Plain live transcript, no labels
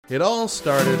It all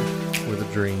started with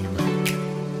a dream.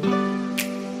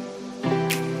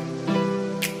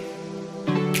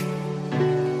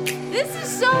 This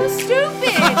is so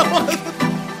stupid.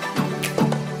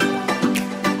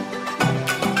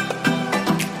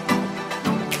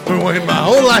 Been waiting my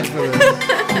whole life for this.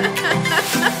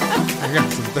 I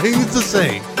got some things to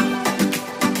say.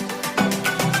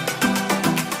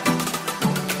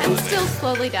 I'm still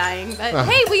slowly dying, but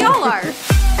hey, we all are.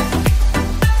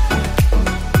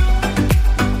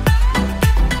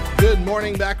 Good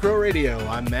morning, Back Row Radio.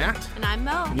 I'm Matt. And I'm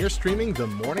Mo. And you're streaming The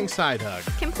Morning Side Hug.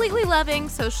 Completely loving,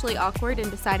 socially awkward, and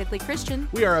decidedly Christian.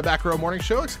 We are a Back Row morning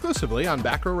show exclusively on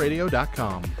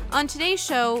backrowradio.com. On today's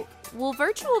show, will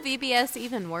virtual VBS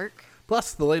even work?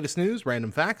 Plus the latest news,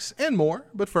 random facts, and more.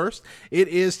 But first, it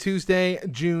is Tuesday,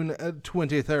 June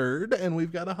 23rd, and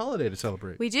we've got a holiday to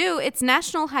celebrate. We do. It's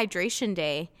National Hydration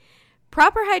Day.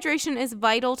 Proper hydration is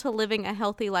vital to living a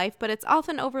healthy life, but it's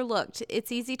often overlooked. It's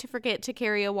easy to forget to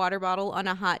carry a water bottle on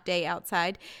a hot day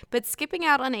outside, but skipping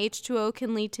out on H2O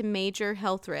can lead to major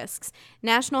health risks.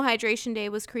 National Hydration Day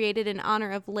was created in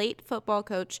honor of late football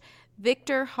coach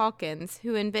Victor Hawkins,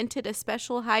 who invented a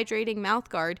special hydrating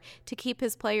mouthguard to keep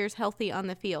his players healthy on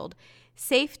the field.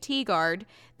 Safe Tea Guard,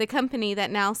 the company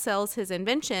that now sells his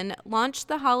invention, launched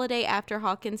the holiday after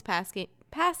Hawkins'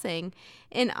 passing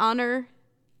in honor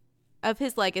of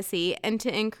his legacy and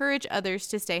to encourage others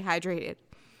to stay hydrated.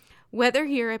 Whether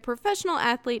you're a professional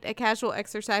athlete, a casual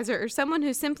exerciser, or someone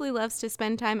who simply loves to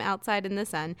spend time outside in the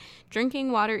sun,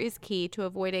 drinking water is key to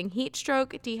avoiding heat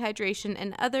stroke, dehydration,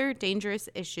 and other dangerous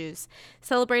issues.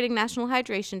 Celebrating National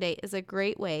Hydration Day is a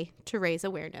great way to raise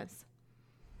awareness.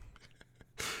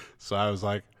 So I was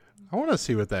like, I want to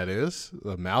see what that is.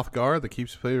 The mouth guard that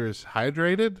keeps players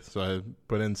hydrated. So I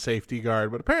put in safety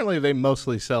guard, but apparently they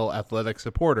mostly sell athletic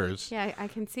supporters. Yeah, I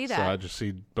can see that. So I just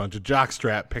see a bunch of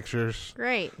jockstrap pictures.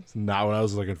 Great. It's not what I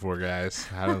was looking for, guys.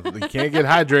 You can't get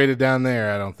hydrated down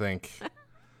there, I don't think.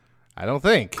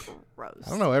 Gross. I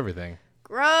don't know everything.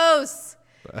 Gross.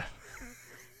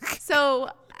 So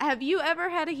have you ever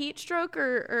had a heat stroke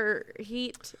or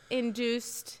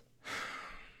heat-induced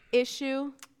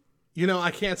issue? You know,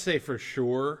 I can't say for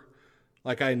sure.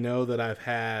 Like, I know that I've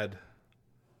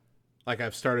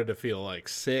started to feel, like,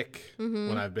 sick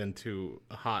when I've been too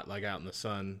hot, like, out in the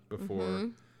sun before.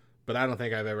 But I don't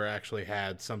think I've ever actually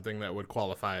had something that would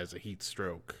qualify as a heat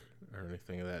stroke or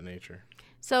anything of that nature.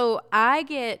 So I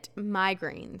get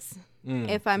migraines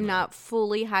if I'm not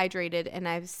fully hydrated and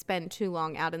I've spent too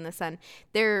long out in the sun.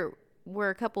 There were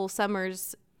a couple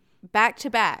summers back to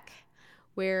back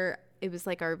where it was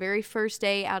like our very first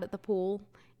day out at the pool,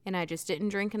 and I just didn't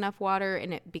drink enough water.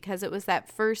 And because it was that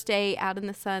first day out in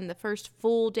the sun, the first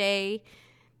full day,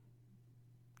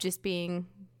 just being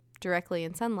directly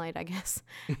in sunlight, I guess.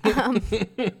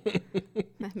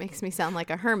 That makes me sound like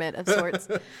a hermit of sorts.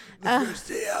 First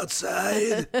day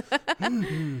outside.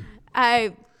 The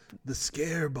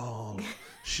scare ball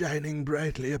shining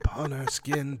brightly upon our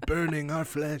skin, burning our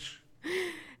flesh.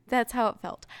 That's how it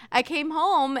felt. I came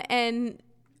home and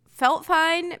felt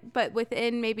fine, but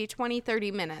within maybe 20, 30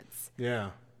 minutes.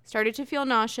 Yeah. Started to feel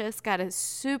nauseous, got a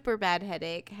super bad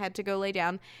headache, had to go lay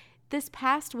down. This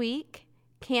past week,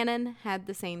 Cannon had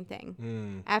the same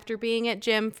thing. After being at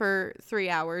gym for 3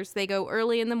 hours, they go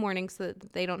early in the morning so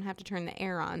that they don't have to turn the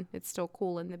air on. It's still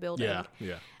cool in the building.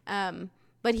 Yeah.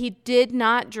 But he did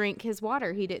not drink his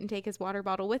water. He didn't take his water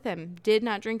bottle with him. Did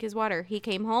not drink his water. He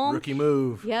came home. Rookie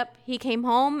move. Yep. He came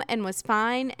home and was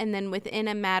fine. And then within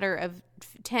a matter of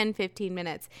 10, 15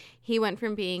 minutes, he went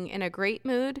from being in a great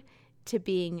mood to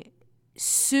being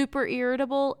super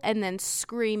irritable and then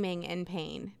screaming in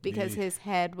pain because his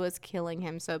head was killing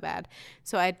him so bad.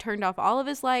 So I turned off all of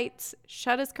his lights,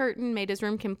 shut his curtain, made his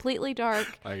room completely dark.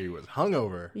 Like he was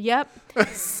hungover. Yep.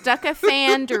 Stuck a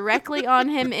fan directly on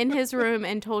him in his room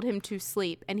and told him to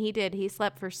sleep. And he did. He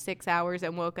slept for 6 hours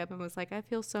and woke up and was like, I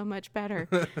feel so much better.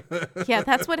 Yeah,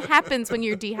 that's what happens when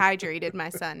you're dehydrated, my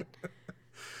son.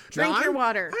 Drink your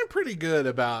water. I'm pretty good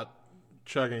about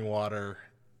chugging water.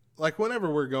 Like, whenever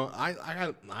we're going, I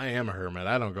am a hermit.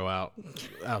 I don't go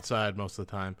outside most of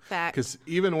the time. Fact. Because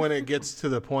even when it gets to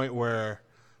the point where,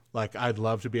 like, I'd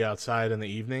love to be outside in the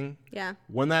evening. Yeah.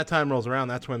 When that time rolls around,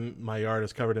 that's when my yard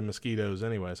is covered in mosquitoes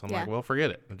anyway. So I'm like, well, forget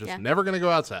it. I'm just never going to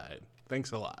go outside.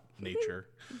 Thanks a lot, nature.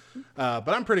 But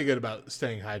I'm pretty good about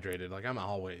staying hydrated. Like, I'm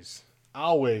always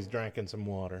drinking some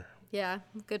water. Yeah.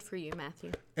 Good for you,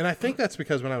 Matthew. And I think that's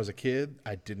because when I was a kid,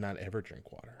 I did not ever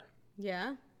drink water.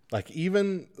 Yeah. Like,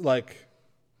 even, like,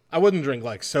 I wouldn't drink,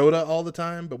 like, soda all the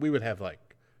time, but we would have, like,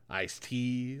 iced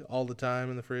tea all the time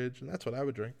in the fridge, and that's what I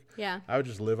would drink. Yeah. I would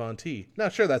just live on tea. Now,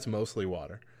 sure, that's mostly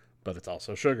water, but it's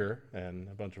also sugar and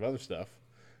a bunch of other stuff.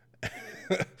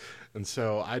 And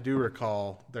so I do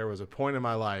recall there was a point in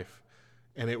my life,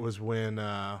 and it was when,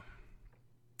 I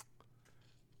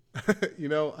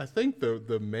think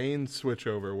the main switch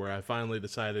over where I finally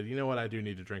decided, you know what, I do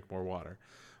need to drink more water,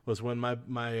 was when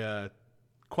my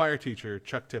choir teacher,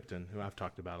 Chuck Tipton, who I've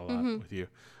talked about a lot with you,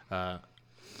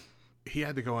 he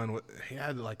had to go in he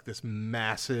had like this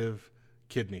massive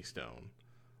kidney stone.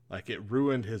 Like it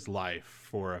ruined his life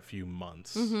for a few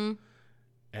months.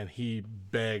 And he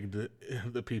begged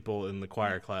the people in the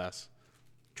choir class,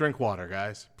 drink water,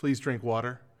 guys. Please drink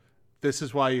water. This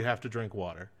is why you have to drink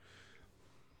water.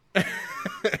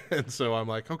 And so I'm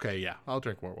like, okay, yeah, I'll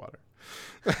drink more water.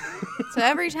 So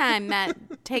every time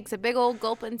Matt takes a big old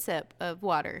gulp and sip of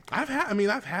water. I've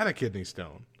had a kidney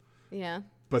stone. Yeah.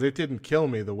 But it didn't kill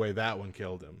me the way that one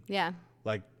killed him. Yeah.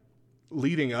 Like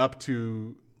leading up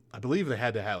to, I believe they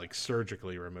had to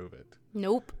surgically remove it.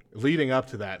 Nope. Leading up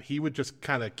to that, he would just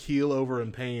kind of keel over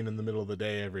in pain in the middle of the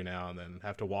day every now and then,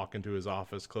 have to walk into his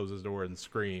office, close his door, and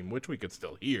scream, which we could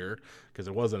still hear because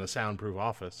it wasn't a soundproof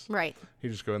office. Right.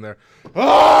 He'd just go in there,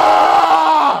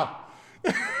 ah!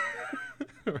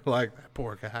 Like, that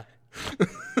poor guy.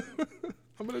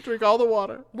 I'm going to drink all the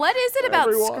water. What is it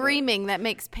about screaming that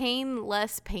makes pain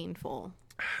less painful?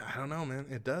 I don't know, man.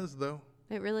 It does, though.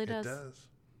 It really does. It does.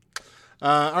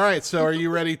 All right, so are you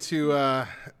ready to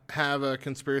have a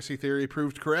conspiracy theory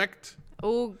proved correct?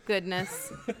 Oh,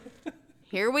 goodness.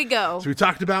 Here we go. So we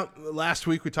talked about, last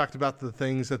week, we talked about the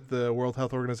things that the World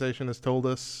Health Organization has told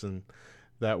us and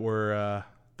that were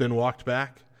then walked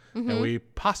back. And we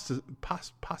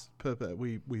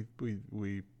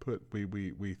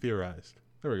theorized.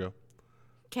 There we go.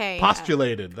 Okay.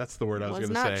 Postulated. That's the word I was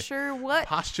going to say. Was not sure what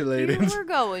postulated. You were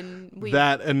going.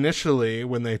 That initially,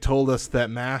 when they told us that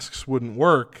masks wouldn't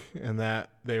work and that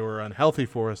they were unhealthy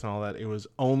for us and all that, it was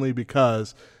only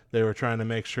because they were trying to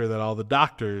make sure that all the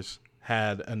doctors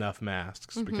had enough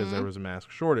masks because there was a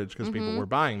mask shortage because people were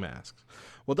buying masks.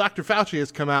 Well, Dr. Fauci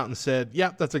has come out and said,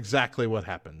 yep, that's exactly what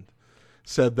happened.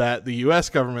 Said that the U.S.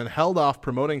 government held off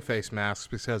promoting face masks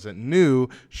because it knew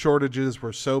shortages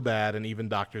were so bad and even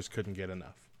doctors couldn't get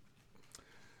enough.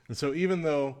 And so even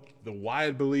though the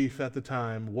wide belief at the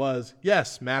time was,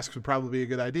 yes, masks would probably be a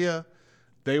good idea,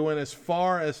 they went as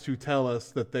far as to tell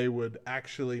us that they would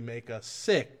actually make us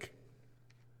sick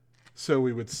so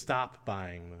we would stop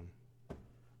buying them.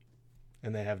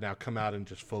 And they have now come out and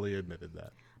just fully admitted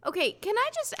that. Okay, can I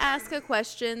just ask a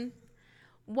question?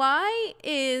 Why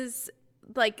is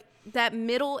like that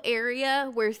middle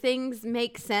area where things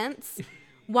make sense,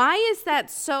 why is that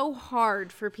so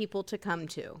hard for people to come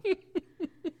to?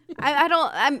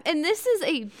 And this is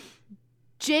a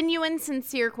genuine,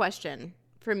 sincere question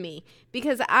from me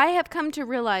because I have come to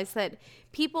realize that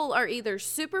people are either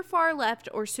super far left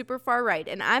or super far right.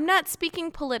 And I'm not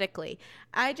speaking politically.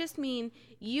 I just mean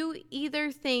you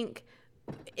either think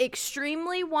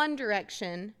extremely one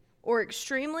direction or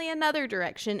extremely another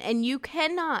direction, and you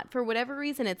cannot, for whatever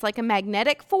reason, it's like a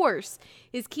magnetic force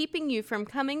is keeping you from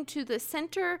coming to the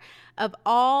center of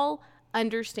all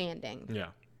understanding. Yeah.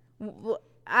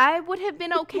 I would have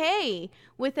been okay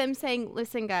with them saying,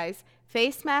 listen, guys,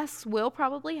 face masks will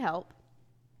probably help.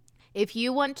 If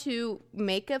you want to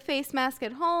make a face mask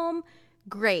at home,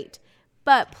 great.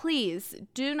 But please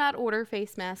do not order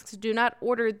face masks. Do not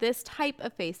order this type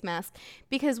of face mask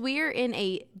because we are in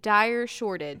a dire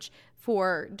shortage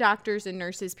for doctors and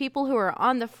nurses, people who are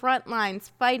on the front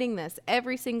lines fighting this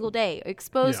every single day,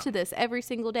 exposed to this every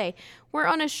single day. We're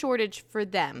on a shortage for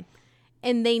them,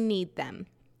 and they need them.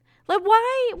 Like,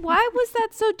 why was that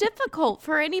so difficult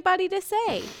for anybody to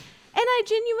say? And I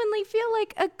genuinely feel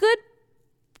like a good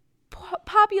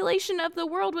population of the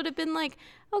world would have been like,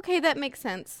 okay, that makes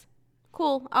sense.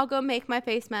 Cool, I'll go make my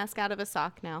face mask out of a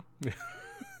sock now.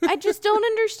 I just don't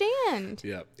understand.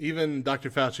 Yeah, even Dr.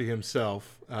 Fauci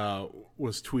himself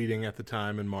was tweeting at the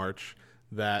time in March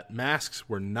that masks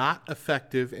were not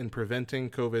effective in preventing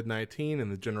COVID-19 in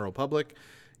the general public,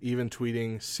 even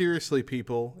tweeting, seriously,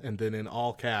 people, and then in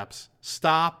all caps,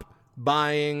 stop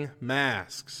buying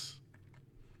masks.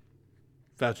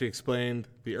 Fauci explained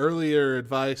the earlier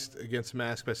advice against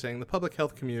masks by saying the public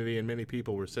health community, and many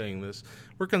people were saying this,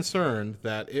 were concerned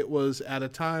that it was at a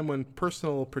time when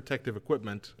personal protective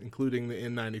equipment, including the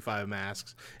N95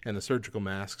 masks and the surgical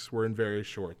masks, were in very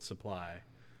short supply.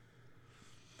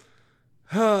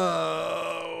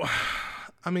 Oh,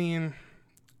 I mean,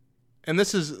 and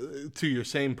this is to your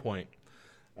same point,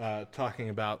 talking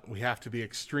about we have to be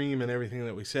extreme in everything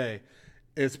that we say.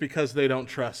 It's because they don't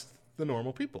trust the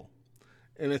normal people.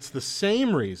 And it's the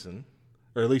same reason,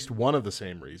 or at least one of the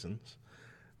same reasons,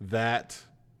 that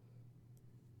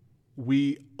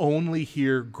we only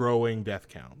hear growing death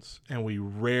counts, and we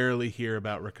rarely hear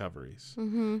about recoveries.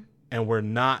 Mm-hmm. And we're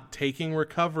not taking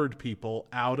recovered people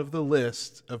out of the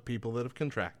list of people that have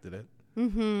contracted it.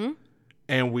 Mm-hmm.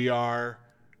 And we are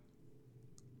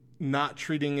not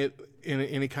treating it in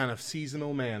any kind of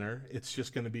seasonal manner. It's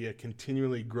just going to be a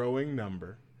continually growing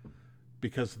number,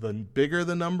 because the bigger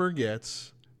the number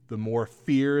gets, the more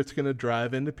fear it's going to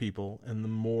drive into people, and the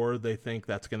more they think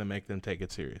that's going to make them take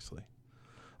it seriously.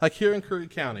 Like here in Curry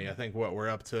County, I think we're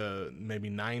up to maybe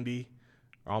 90,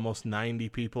 almost 90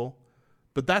 people.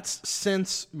 But that's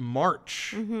since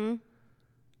March. Mm-hmm.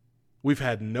 We've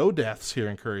had no deaths here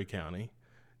in Curry County,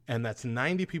 and that's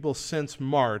 90 people since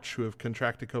March who have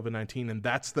contracted COVID-19, and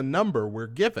that's the number we're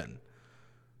given.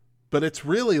 But it's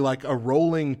really like a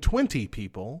rolling 20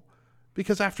 people,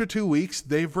 because after 2 weeks,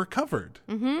 they've recovered.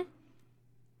 Mm-hmm.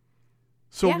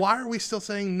 So yeah. Why are we still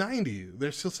saying 90?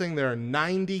 They're still saying there are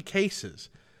 90 cases.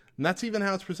 And that's even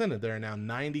how it's presented. There are now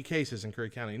 90 cases in Curry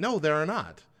County. No, there are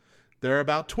not. There are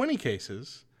about 20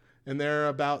 cases, and there are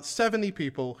about 70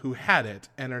 people who had it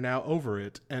and are now over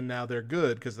it, and now they're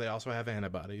good because they also have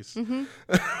antibodies. Mm-hmm.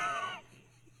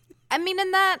 I mean,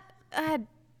 and that...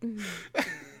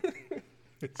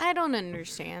 I don't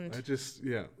understand.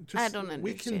 I don't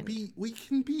understand. We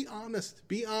can be honest.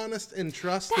 Be honest and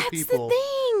trust the people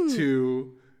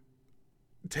to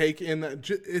take in that.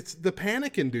 It's the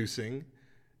panic inducing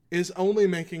is only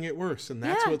making it worse, and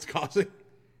that's what's causing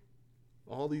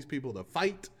all these people to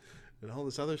fight and all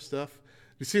this other stuff.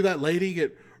 You see that lady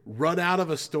get run out of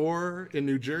a store in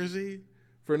New Jersey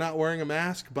for not wearing a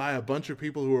mask by a bunch of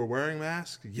people who were wearing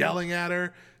masks, yelling at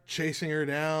her, chasing her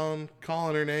down,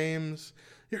 calling her names.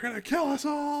 You're going to kill us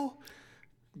all.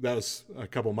 That was a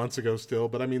couple months ago still,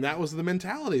 but I mean, that was the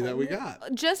mentality that we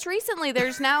got. Just recently,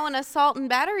 there's now an assault and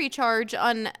battery charge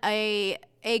on a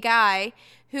guy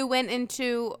who went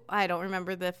into, I don't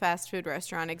remember the fast food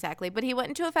restaurant exactly, but he went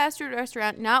into a fast food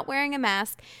restaurant not wearing a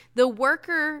mask. The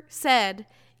worker said,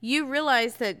 you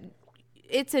realize that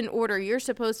it's an order. You're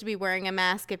supposed to be wearing a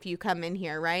mask if you come in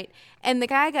here, right? And the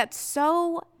guy got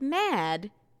so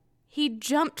mad, he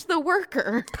jumped the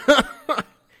worker.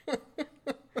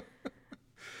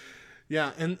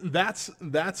 Yeah, and that's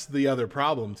the other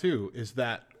problem too, is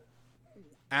that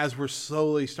as we're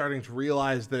slowly starting to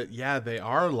realize that, yeah, they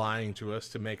are lying to us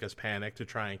to make us panic, to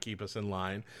try and keep us in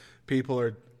line, people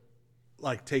are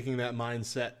like taking that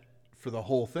mindset for the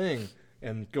whole thing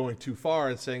and going too far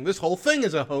and saying this whole thing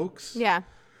is a hoax. Yeah.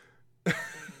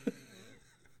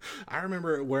 I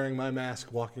remember wearing my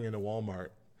mask walking into Walmart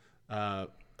a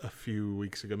few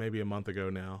weeks ago, maybe a month ago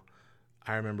now.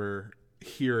 I remember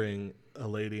hearing a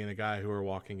lady and a guy who were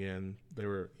walking in. They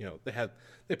were,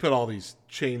 they put all these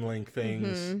chain link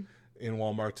things in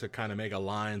Walmart to kind of make a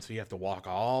line. So you have to walk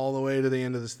all the way to the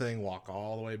end of this thing, walk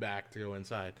all the way back to go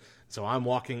inside. So I'm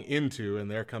walking into,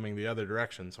 and they're coming the other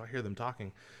direction. So I hear them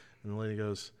talking, and the lady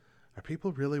goes, "Are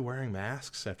people really wearing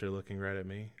masks?" After looking right at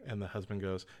me. And the husband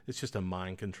goes, "It's just a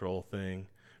mind control thing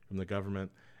from the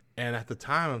government." And at the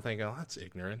time I'm thinking, oh, that's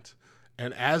ignorant.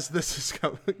 And as this is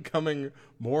coming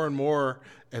more and more,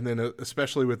 and then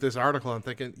especially with this article, I'm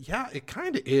thinking, yeah, it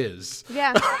kind of is.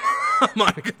 Yeah. A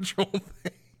mind control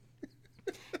thing.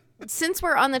 Since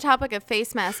we're on the topic of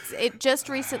face masks, it just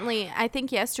recently, I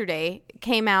think yesterday,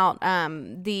 came out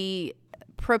the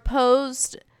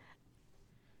proposed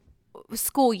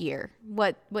school year,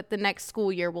 what the next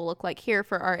school year will look like here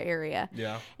for our area.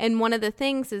 Yeah. And one of the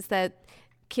things is that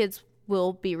kids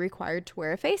will be required to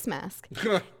wear a face mask.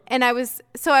 And I was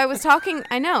talking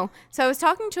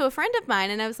to a friend of mine,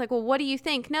 and I was like, well, what do you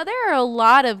think? Now, there are a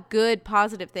lot of good,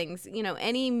 positive things.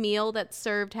 Any meal that's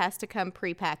served has to come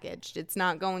prepackaged. It's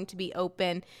not going to be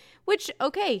open, which,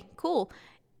 okay, cool.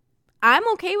 I'm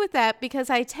okay with that, because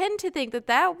I tend to think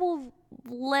that will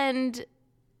lend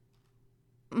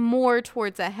more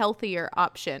towards a healthier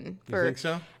option. You think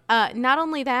so? Not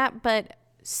only that, but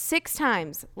 6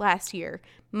 times last year,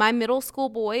 my middle school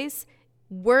boys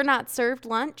were not served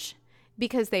lunch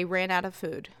because they ran out of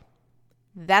food.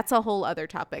 That's a whole other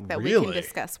topic that we can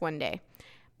discuss one day.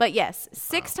 But yes,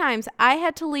 6 times I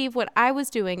had to leave what I was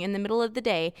doing in the middle of the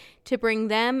day to bring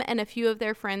them and a few of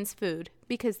their friends food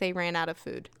because they ran out of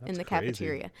food in the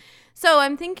cafeteria. So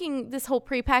I'm thinking this whole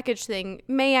prepackaged thing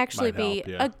may actually be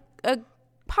a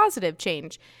positive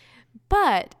change.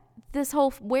 But this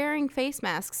whole wearing face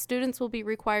masks, students will be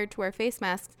required to wear face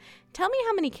masks. Tell me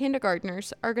how many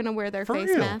kindergartners are going to wear their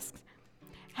face masks.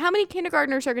 How many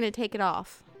kindergartners are going to take it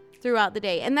off throughout the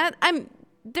day? And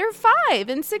they're 5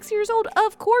 and 6 years old.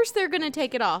 Of course they're going to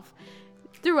take it off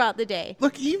throughout the day.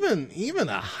 Look, even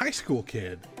a high school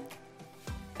kid,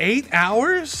 8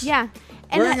 hours? Yeah.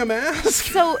 wearing a mask.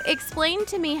 So explain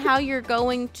to me how you're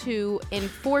going to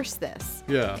enforce this.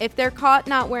 Yeah. If they're caught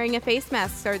not wearing a face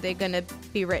mask, are they going to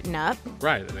be written up?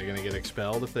 Right. Are they going to get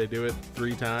expelled if they do it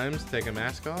 3 times, take a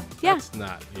mask off? Yeah. That's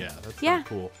not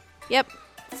cool. Yep.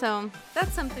 So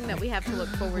that's something that we have to look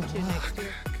forward to next year.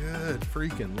 Good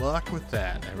freaking luck with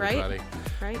that, everybody.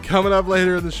 Right. Coming up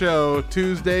later in the show,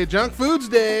 Tuesday, Junk Foods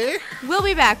Day. We'll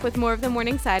be back with more of the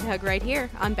Morning Side Hug right here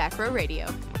on Back Row Radio.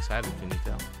 I'm excited, can you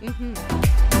tell?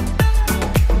 Mm-hmm.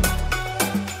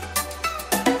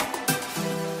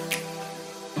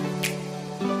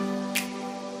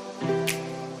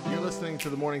 You're listening to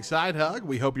the Morning Side Hug.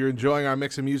 We hope you're enjoying our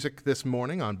mix of music this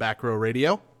morning on Back Row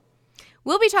Radio.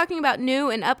 We'll be talking about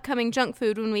new and upcoming junk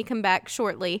food when we come back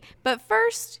shortly. But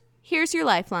first, here's your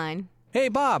lifeline. Hey,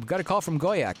 Bob, got a call from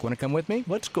Goyak. Want to come with me?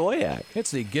 What's Goyak?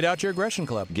 It's the Get Out Your Aggression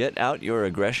Club. Get Out Your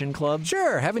Aggression Club?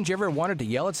 Sure. Haven't you ever wanted to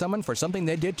yell at someone for something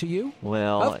they did to you?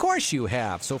 Well... Of course you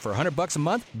have. So for $100 a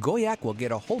month, Goyak will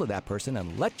get a hold of that person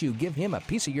and let you give him a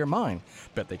piece of your mind.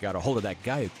 Bet they got a hold of that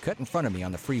guy who cut in front of me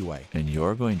on the freeway. And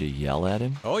you're going to yell at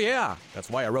him? Oh, yeah. That's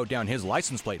why I wrote down his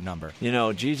license plate number. You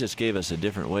know, Jesus gave us a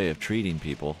different way of treating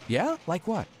people. Yeah? Like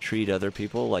what? Treat other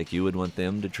people like you would want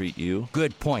them to treat you.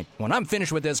 Good point. When I'm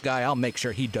finished with this guy, I'll make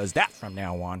sure he does that from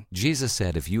now on. Jesus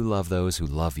said, if you love those who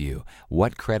love you,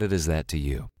 what credit is that to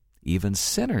you? Even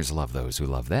sinners love those who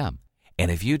love them.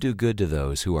 And if you do good to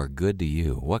those who are good to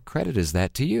you, what credit is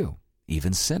that to you?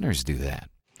 Even sinners do that.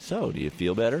 So, do you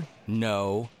feel better?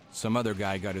 No. Some other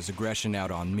guy got his aggression out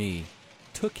on me.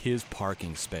 Took his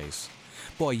parking space.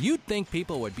 Boy, you'd think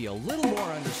people would be a little more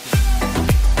understanding.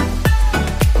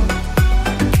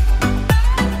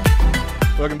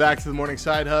 Welcome back to the Morning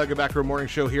Side Hug, a Back Row Morning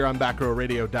Show here on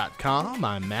backrowradio.com.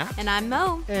 I'm Matt. And I'm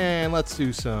Mo. And let's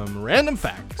do some random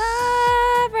facts.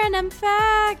 5 random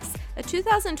facts. A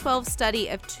 2012 study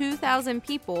of 2,000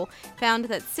 people found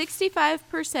that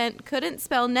 65% couldn't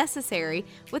spell necessary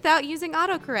without using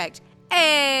autocorrect.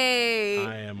 Hey!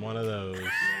 I am one of those,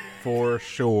 for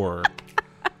sure.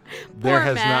 There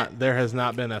has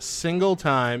not been a single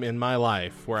time in my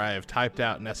life where I have typed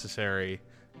out necessary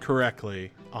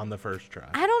correctly on the first try.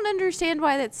 I don't understand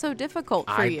why that's so difficult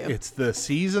for you. It's the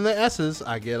C's and the S's.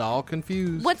 I get all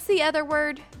confused. What's the other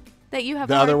word that you have?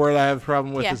 The other word I have a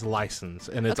problem with is license,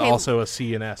 and it's Okay. also a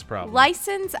C and S problem.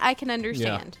 License, I can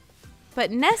understand.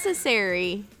 But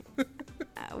necessary,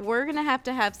 we're going to have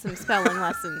some spelling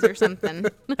lessons or something.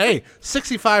 Hey,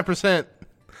 65%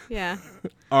 Yeah.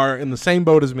 are in the same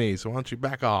boat as me, so why don't you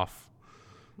back off?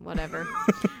 Whatever.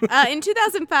 In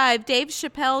 2005, Dave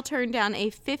Chappelle turned down a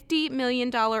 $50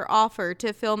 million offer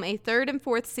to film a 3rd and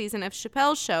 4th season of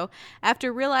Chappelle's Show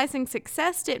after realizing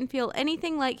success didn't feel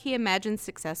anything like he imagined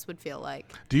success would feel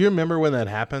like. Do you remember when that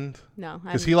happened? No.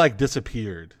 Because he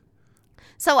disappeared.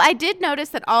 So I did notice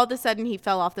that all of a sudden he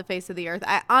fell off the face of the earth.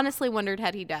 I honestly wondered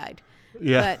had he died.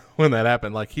 Yeah, But when that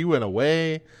happened. Like, he went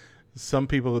away. Some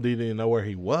people didn't even know where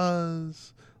he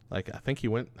was. Like, I think he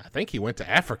went to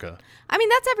Africa. I mean,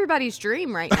 that's everybody's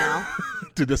dream right now.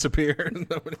 To disappear.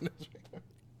 Nobody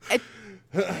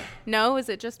knows. No, is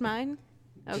it just mine?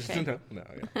 Okay.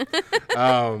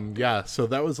 Yeah, so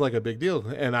that was like a big deal.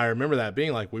 And I remember that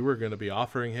being like, we were going to be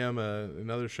offering him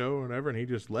another show or whatever, and he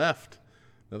just left.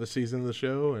 Another season of the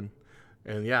show.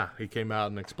 And yeah, he came out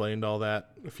and explained all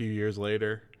that a few years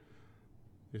later.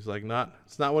 He's like,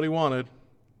 it's not what he wanted.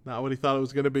 Not what he thought it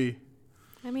was going to be.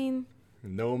 I mean,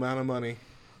 no amount of money.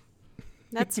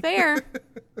 that's fair.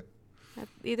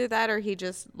 Either that or he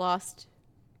just lost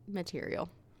material.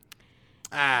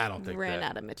 I don't think Ran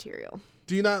out of material.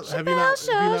 Do you not have you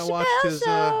Chappelle not watched Chappelle his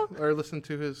Show. or listened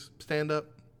to his stand up?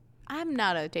 I'm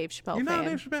not a Dave Chappelle You're fan. not a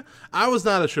Dave Chappelle? I was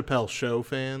not a Chappelle Show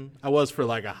fan. I was for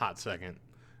like a hot second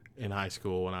in high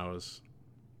school when I was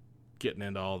getting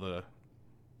into all the,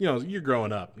 you're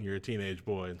growing up, you're a teenage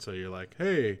boy, and so you're like,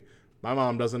 hey, my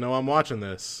mom doesn't know I'm watching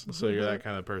this, so you're that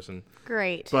kind of person.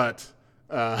 Great. But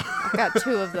I've got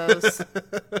 2 of those.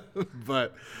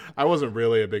 but I wasn't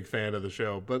really a big fan of the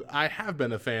show. But I have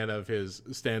been a fan of his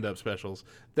stand-up specials.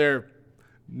 They're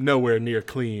nowhere near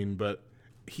clean, but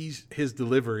his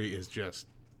delivery is just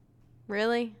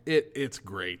Really? it's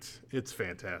great. It's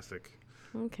fantastic.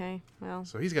 Okay. Well,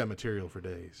 So he's got material for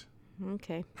days.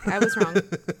 okay. I was wrong.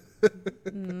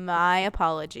 My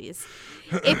apologies.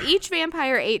 If each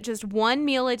vampire ate just 1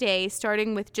 meal a day,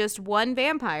 starting with just 1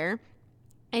 vampire,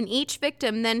 and each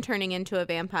victim then turning into a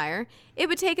vampire, it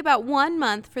would take about 1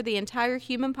 month for the entire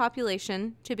human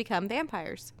population to become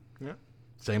vampires. Yeah.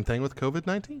 Same thing with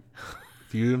COVID-19.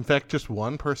 If you infect just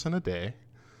one person a day,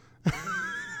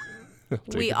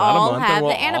 We all have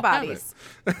the antibodies.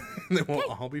 Then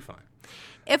we'll all be fine.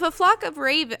 If a flock of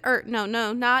raven, or no,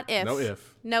 not if. No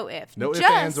if. No if. No ifs,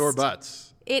 Just, ands, or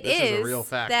buts. It this is a real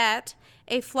fact. that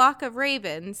a flock of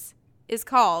ravens is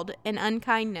called an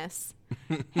unkindness.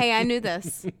 Hey, I knew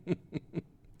this.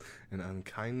 An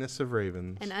unkindness of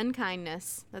ravens. An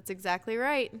unkindness. That's exactly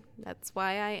right. That's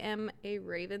why I am a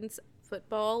Ravens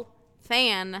football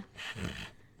fan.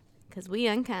 Because we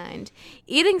unkind.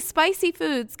 Eating spicy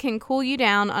foods can cool you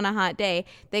down on a hot day.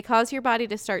 They cause your body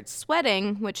to start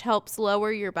sweating, which helps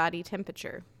lower your body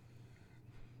temperature.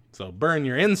 So burn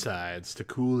your insides to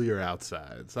cool your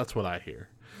outsides. That's what I hear.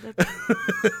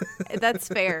 That's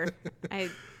fair.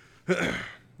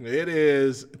 It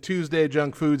is Tuesday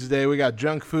Junk Foods Day. We got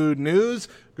junk food news,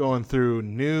 going through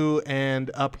new and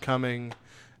upcoming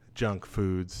junk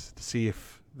foods to see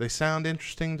if they sound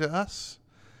interesting to us.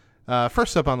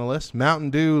 First up on the list,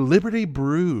 Mountain Dew Liberty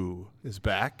Brew is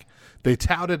back. They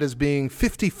tout it as being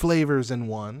 50 flavors in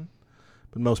one,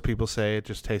 but most people say it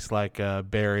just tastes like a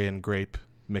berry and grape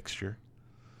mixture.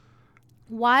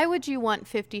 Why would you want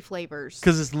 50 flavors?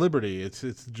 Because it's Liberty. It's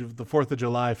the 4th of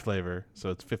July flavor. So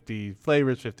it's 50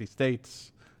 flavors, 50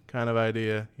 states kind of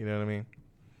idea. You know what I mean?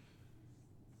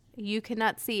 You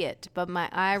cannot see it, but my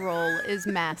eye roll is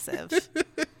massive.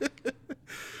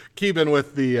 Keeping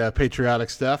with the patriotic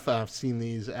stuff, I've seen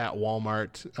these at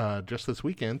Walmart just this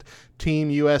weekend. Team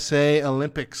USA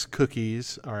Olympics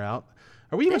cookies are out.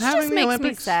 Are we even having the Olympics? This just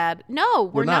makes me sad.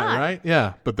 No, we're not. Right?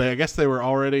 Yeah, but I guess they were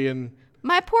already in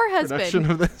my poor husband.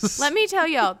 Production of this. Let me tell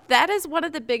y'all, that is one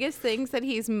of the biggest things that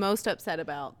he's most upset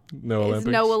about. No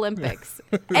Olympics.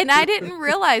 And I didn't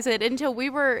realize it until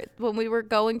when we were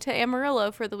going to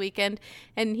Amarillo for the weekend,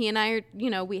 and he and I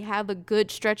are, we have a good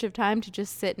stretch of time to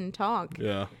just sit and talk.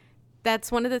 Yeah.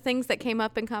 That's one of the things that came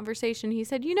up in conversation. He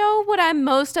said, you know what I'm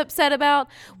most upset about?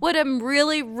 What I'm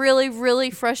really, really,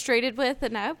 really frustrated with?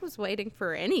 And I was waiting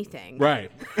for anything.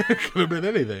 Right. It could have been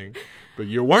anything. But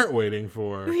you weren't waiting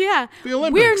for the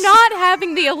Olympics. We're not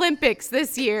having the Olympics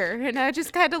this year. And I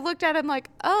just kind of looked at him like,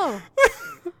 oh,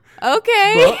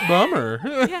 okay. Bummer.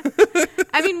 Yeah.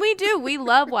 I mean, we do. We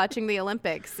love watching the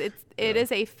Olympics. It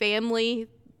is a family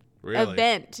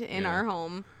event in our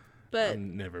home. But I've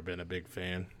never been a big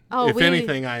fan. Oh, if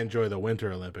anything, I enjoy the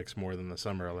Winter Olympics more than the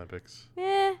Summer Olympics.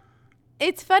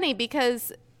 It's funny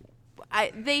because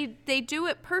they do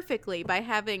it perfectly by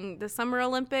having the Summer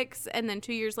Olympics and then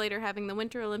 2 years later having the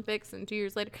Winter Olympics and 2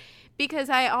 years later. Because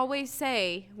I always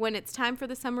say when it's time for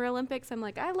the Summer Olympics, I'm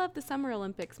like, I love the Summer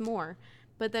Olympics more.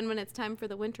 But then when it's time for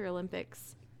the Winter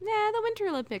Olympics, the Winter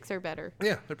Olympics are better.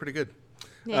 Yeah, they're pretty good.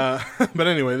 Yeah. But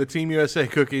anyway, the Team USA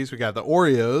cookies, we got the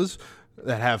Oreos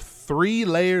that have 3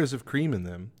 layers of cream in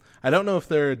them. I don't know if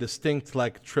they're distinct,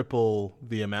 like triple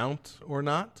the amount or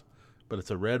not, but it's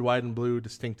a red, white, and blue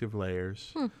distinctive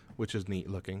layers, which is neat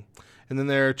looking. And then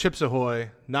there are Chips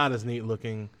Ahoy, not as neat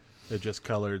looking. They just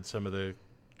colored some of the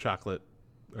chocolate,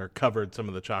 or covered some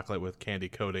of the chocolate with candy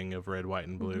coating of red, white,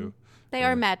 and blue. Mm-hmm. They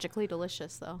are magically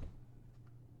delicious, though.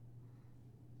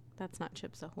 That's not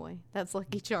Chips Ahoy. That's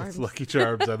Lucky Charms. It's Lucky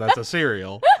Charms, and that's a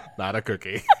cereal, not a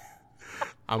cookie.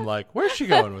 I'm like, where's she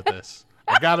going with this?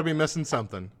 I got to be missing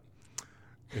something.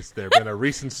 Has there been a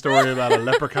recent story about a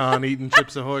leprechaun eating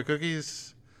Chips Ahoy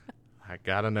cookies? I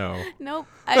got to know. Nope.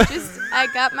 I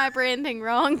got my branding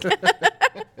wrong.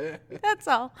 That's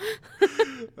all.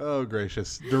 Oh,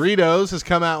 gracious. Doritos has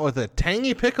come out with a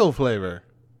tangy pickle flavor.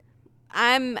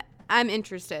 I'm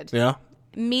interested. Yeah?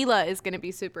 Mila is going to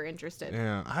be super interested.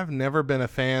 Yeah. I've never been a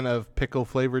fan of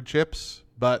pickle-flavored chips,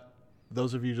 but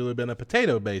those have usually been a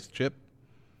potato-based chip.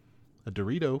 A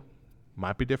Dorito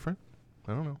might be different.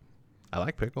 I don't know. I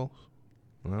like pickles.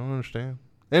 I don't understand.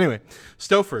 Anyway,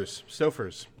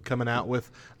 Stouffer's coming out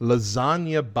with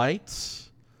lasagna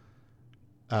bites,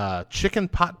 chicken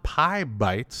pot pie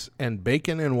bites, and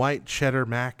bacon and white cheddar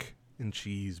mac and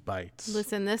cheese bites.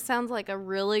 Listen, this sounds like a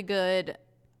really good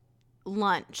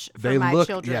lunch for my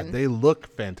children. Yeah, they look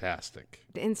fantastic.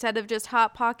 Instead of just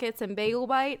Hot Pockets and bagel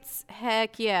bites,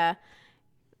 heck yeah.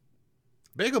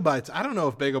 Bagel bites, I don't know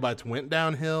if bagel bites went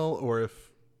downhill or if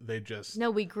they just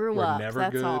we grew were up. Never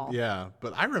that's good. all. Yeah,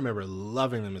 but I remember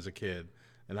loving them as a kid,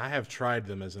 and I have tried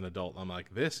them as an adult. I'm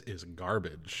like, this is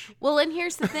garbage. Well, and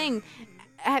here's the thing.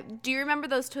 Do you remember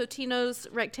those Totino's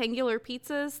rectangular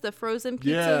pizzas, the frozen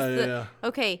pizzas? Yeah.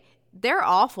 Okay, they're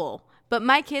awful, but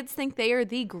my kids think they are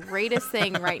the greatest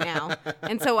thing right now.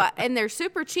 And so, and they're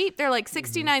super cheap. They're like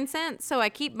 69 cents. So I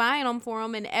keep buying them for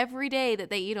them. And every day that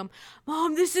they eat them,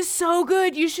 Mom, this is so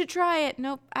good. You should try it.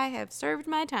 Nope, I have served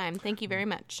my time. Thank you very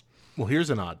much. Well, here's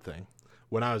an odd thing.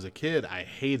 When I was a kid, I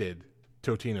hated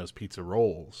Totino's pizza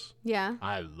rolls. Yeah.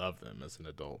 I love them as an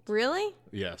adult. Really?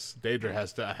 Yes.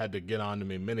 Deidre had to get on to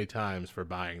me many times for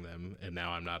buying them, and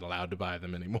now I'm not allowed to buy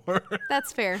them anymore.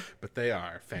 That's fair. But they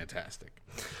are fantastic.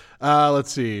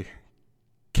 Let's see.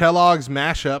 Kellogg's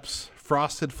Mashups,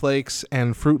 Frosted Flakes,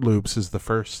 and Fruit Loops is the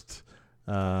first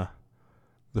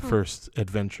first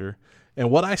adventure. And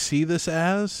what I see this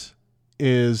as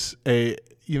is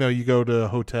you go to a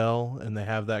hotel and they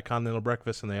have that continental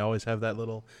breakfast and they always have that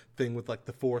little thing with like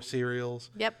the 4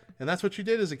 cereals. Yep. And that's what you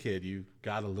did as a kid. You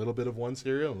got a little bit of one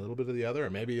cereal, a little bit of the other, or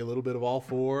maybe a little bit of all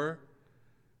 4.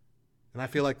 And I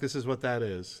feel like this is what that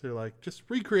is. They're like, just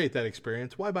recreate that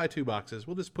experience. Why buy 2 boxes?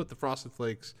 We'll just put the Frosted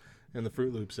Flakes and the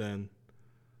Fruit Loops in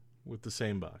with the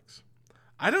same box.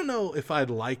 I don't know if I'd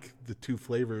like the 2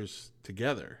 flavors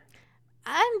together.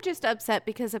 I'm just upset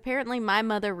because apparently my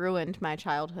mother ruined my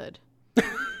childhood.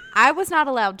 I was not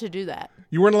allowed to do that.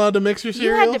 You weren't allowed to mix your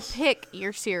cereals? You had to pick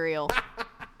your cereal.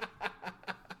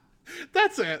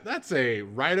 That's a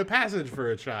rite of passage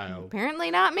for a child.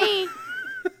 Apparently not me.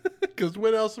 Because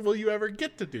when else will you ever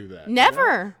get to do that? Never.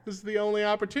 You know? This is the only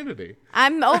opportunity.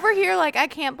 I'm over here like I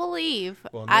can't believe.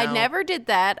 Well, I now- never did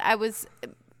that.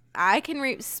 I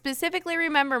can specifically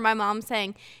remember my mom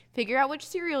saying, figure out which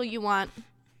cereal you want.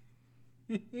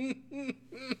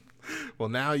 Well,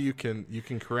 now you can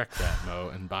correct that,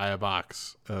 Mo, and buy a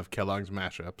box of Kellogg's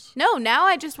Mashups. No, now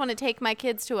I just want to take my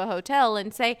kids to a hotel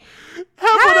and say,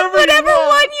 Have whatever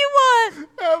one you want.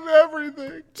 Have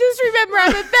everything. Just remember, I'm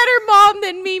a better mom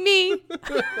than Mimi.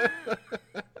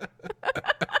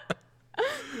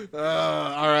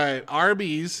 All right.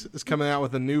 Arby's is coming out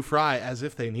with a new fry, as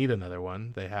if they need another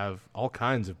one. They have all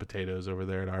kinds of potatoes over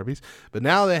there at Arby's. But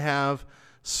now they have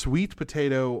sweet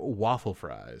potato waffle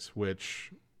fries,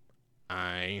 which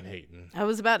I ain't hating. I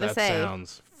was about to say. That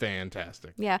sounds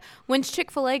fantastic. Yeah. When's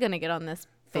Chick-fil-A going to get on this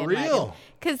For bandwagon? real?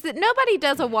 Because nobody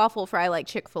does a waffle fry like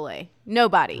Chick-fil-A.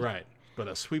 Nobody. Right. But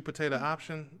a sweet potato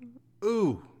option?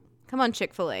 Ooh. Come on,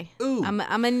 Chick-fil-A. Ooh. I'm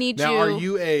going to need Now,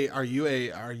 you. are you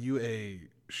a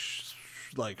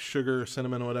like sugar,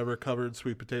 cinnamon, whatever covered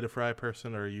sweet potato fry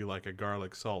person, or are you like a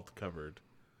garlic salt covered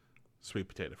sweet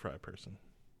potato fry person?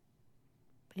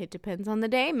 It depends on the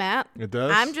day, Matt. It does?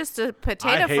 I'm just a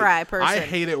potato fry person. I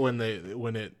hate it when they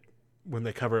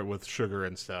cover it with sugar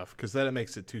and stuff, because then it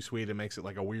makes it too sweet. It makes it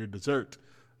like a weird dessert.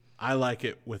 I like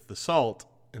it with the salt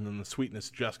and then the sweetness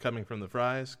just coming from the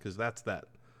fries, because that's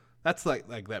like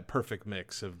that perfect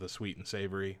mix of the sweet and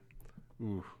savory.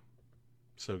 Ooh,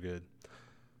 so good.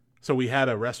 So we had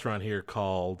a restaurant here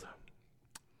called,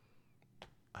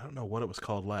 I don't know what it was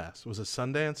called last. Was it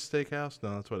Sundance Steakhouse?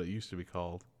 No, that's what it used to be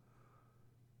called.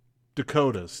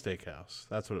 Dakota's Steakhouse.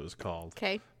 That's what it was called.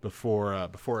 Okay. Before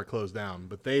it closed down.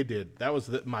 But that was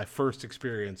my first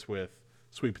experience with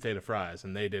sweet potato fries,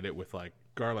 and they did it with like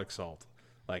garlic salt,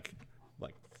 like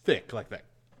thick, like that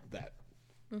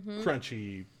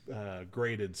crunchy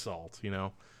grated salt,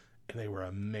 and they were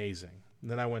amazing. And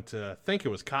then I went to, I think it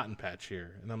was Cotton Patch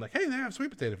here, and I'm like, hey, they have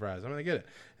sweet potato fries. I'm gonna get it,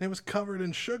 and it was covered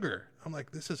in sugar. I'm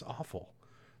like, this is awful.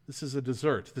 This is a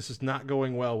dessert. This is not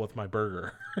going well with my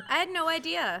burger. I had no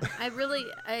idea. I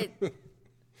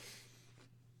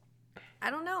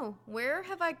don't know. Where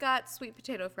have I got sweet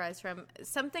potato fries from?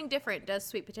 Something different does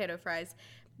sweet potato fries,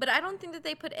 but I don't think that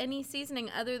they put any seasoning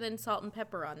other than salt and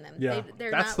pepper on them. Yeah, they're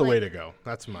that's not the way like to go.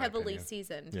 That's my heavily opinion.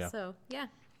 seasoned. Yeah. So yeah.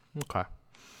 Okay.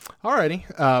 Alrighty.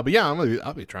 But yeah,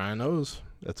 I'll be trying those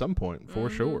at some point for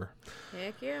sure.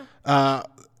 Heck yeah.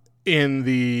 In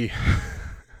the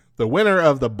winner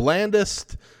of the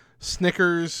blandest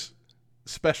Snickers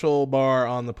special bar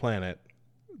on the planet,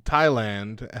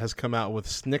 Thailand has come out with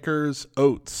Snickers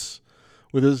Oats,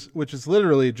 which is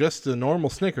literally just a normal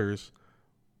Snickers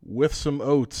with some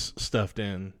oats stuffed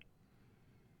in.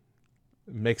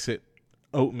 Makes it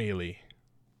oatmeal-y.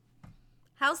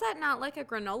 How's that not like a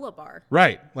granola bar?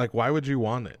 Right. Like, why would you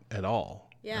want it at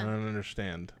all? Yeah. I don't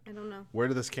understand. I don't know. Where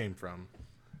did this came from?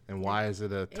 And why is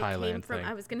it a Thailand thing?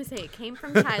 I was going to say it came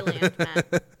from Thailand,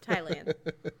 Matt. Thailand.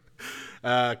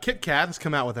 Kit Kat has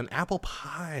come out with an apple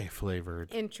pie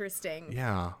flavored. Interesting.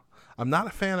 Yeah. I'm not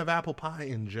a fan of apple pie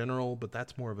in general, but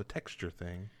that's more of a texture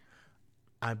thing.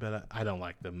 I don't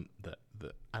like I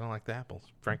don't like the apples,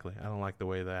 frankly. I don't like the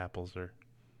way the apples are.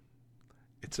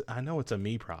 I know it's a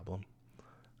me problem.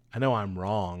 I know I'm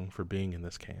wrong for being in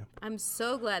this camp. I'm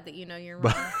so glad that you know you're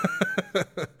wrong.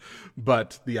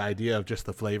 But the idea of just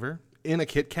the flavor in a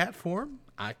Kit Kat form,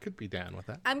 I could be down with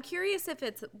that. I'm curious if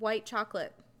it's white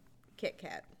chocolate Kit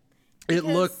Kat. It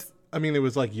was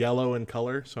like yellow in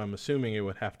color, so I'm assuming it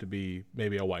would have to be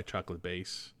maybe a white chocolate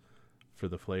base for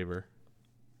the flavor.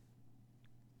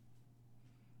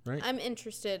 right? I'm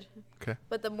interested. Okay.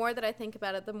 But the more that I think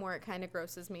about it, the more it kind of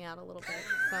grosses me out a little bit.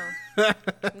 So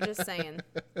I'm just saying.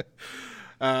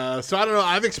 So I don't know.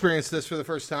 I've experienced this for the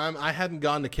first time. I hadn't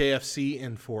gone to KFC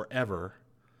in forever.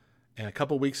 And a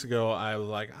couple weeks ago, I was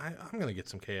like, I'm going to get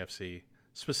some KFC,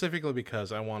 specifically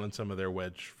because I wanted some of their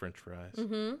wedge French fries.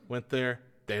 Mm-hmm. Went there.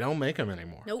 They don't make them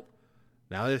anymore. Nope.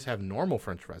 Now they just have normal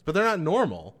French fries. But they're not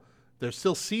normal. They're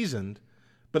still seasoned.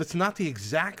 But it's not the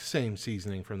exact same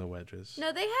seasoning from the wedges.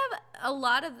 No, they have a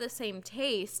lot of the same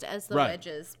taste as the right.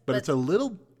 wedges. But it's a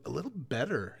little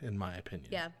better, in my opinion.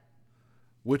 Yeah.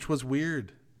 Which was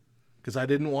weird, because I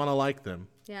didn't want to like them.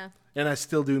 Yeah. And I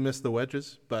still do miss the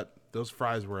wedges, but those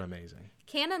fries were amazing.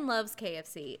 Cannon loves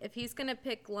KFC. If he's going to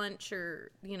pick lunch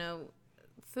or,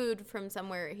 food from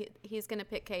somewhere, he's going to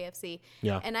pick KFC.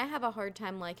 Yeah. And I have a hard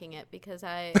time liking it because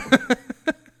I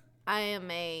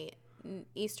am a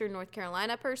Eastern North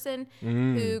Carolina person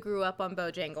who grew up on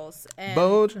Bojangles. And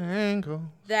Bojangles.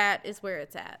 that is where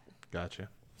it's at. Gotcha.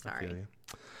 Sorry.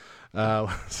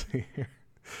 Let's see here.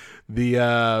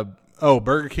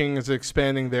 Burger King is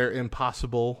expanding their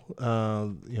Impossible,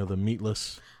 the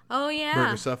meatless Oh, yeah.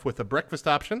 burger stuff with a breakfast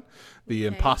option. The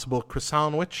Impossible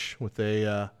croissant sandwich with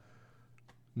a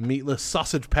meatless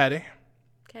sausage patty.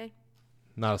 Okay.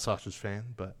 Not a sausage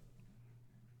fan, but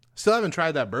still haven't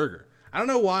tried that burger. I don't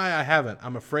know why I haven't.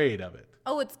 I'm afraid of it.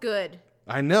 Oh, it's good.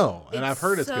 I know, and It's I've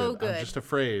heard it's so good. good. I'm just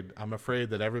afraid. I'm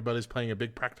afraid that everybody's playing a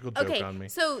big practical joke on me.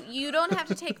 So you don't have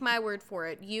to take my word for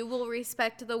it. You will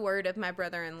respect the word of my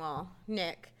brother-in-law,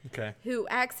 Nick, who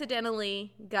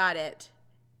accidentally got it,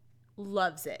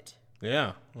 loves it.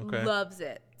 Yeah, okay. Loves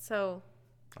it. So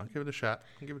I'll give it a shot.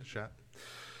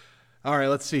 All right,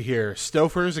 let's see here.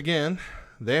 Stouffer's, again,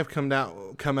 they have come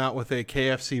out with a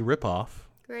KFC ripoff.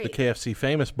 Great. The KFC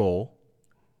Famous Bowl.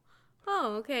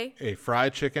 Oh, okay. A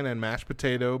fried chicken and mashed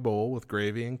potato bowl with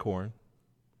gravy and corn.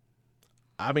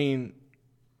 I mean,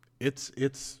 it's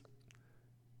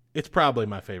probably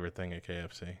my favorite thing at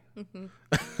KFC. Mm-hmm.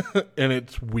 And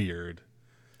it's weird.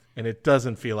 And it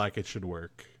doesn't feel like it should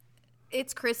work.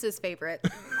 It's Chris's favorite.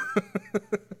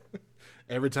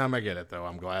 Every time I get it, though,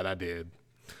 I'm glad I did.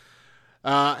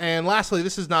 And lastly,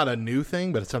 this is not a new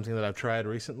thing, but it's something that I've tried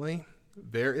recently.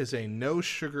 There is a no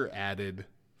sugar added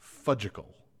fudgicle.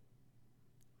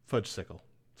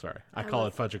 Sorry. I call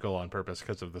it fudgicle on purpose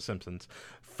because of The Simpsons.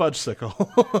 Fudgesicle.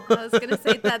 I was going to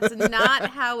say that's not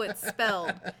how it's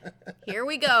spelled. Here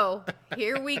we go.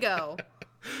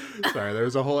 Sorry,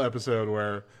 there's a whole episode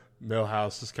where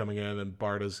Milhouse is coming in and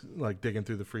Bart is like digging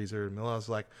through the freezer. And Milhouse is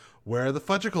like, "Where are the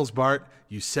fudgicles, Bart?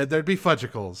 You said there'd be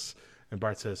fudgicles." And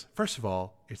Bart says, "First of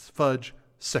all, it's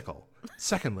fudge-sicle.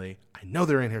 Secondly, I know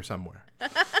they're in here somewhere."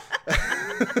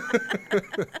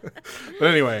 But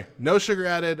anyway, no sugar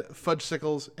added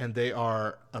fudgesicles, and they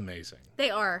are amazing. They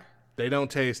are. They don't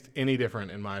taste any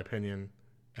different, in my opinion,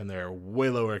 and they're way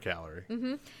lower calorie.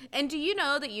 Mm-hmm. And do you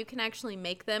know that you can actually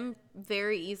make them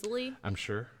very easily? I'm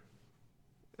sure.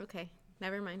 Okay,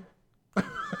 never mind.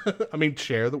 I mean,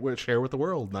 share with the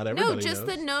world. Not everybody knows. No, just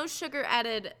the no sugar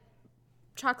added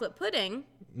chocolate pudding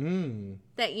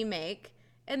that you make,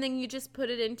 and then you just put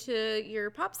it into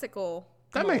your popsicle.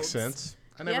 That molds. makes sense.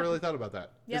 I never really thought about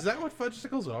that. Yep. Is that what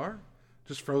fudgesicles are?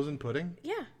 Just frozen pudding?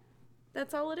 Yeah,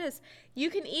 that's all it is.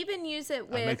 You can even use it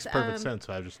with... That makes perfect sense.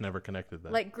 I've just never connected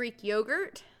that. Like Greek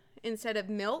yogurt instead of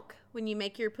milk when you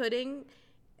make your pudding,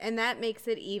 and that makes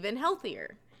it even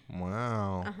healthier.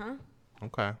 Wow. Uh-huh.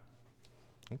 Okay.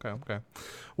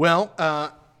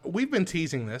 Well, we've been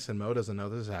teasing this, and Mo doesn't know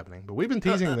this is happening, but we've been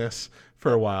teasing this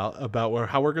for a while about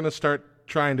how we're going to start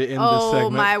trying to end this segment. Oh,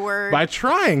 my word. By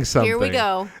trying something. Here we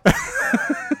go.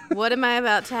 What am I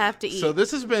about to have to eat? So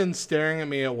this has been staring at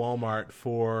me at Walmart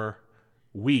for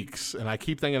weeks, and I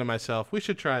keep thinking to myself, we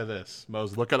should try this.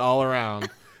 Mo's looking all around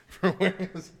for where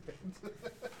is it?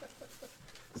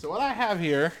 So what I have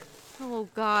here Oh,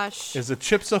 gosh. is a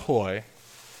Chips Ahoy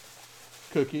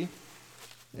cookie.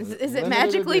 Is it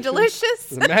magically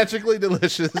delicious? It's magically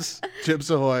delicious Chips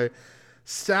Ahoy.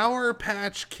 Sour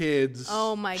Patch Kids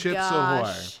Oh, my Chips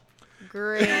gosh.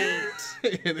 Great.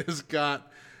 It has got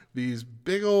these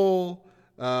big old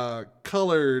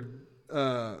colored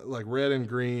like red and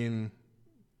green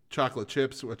chocolate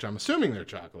chips, which I'm assuming they're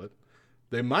chocolate.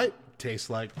 They might taste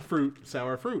like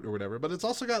sour fruit or whatever, but it's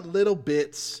also got little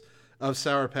bits of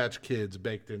Sour Patch Kids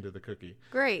baked into the cookie.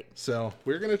 Great. So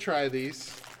we're going to try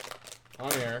these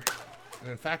on air.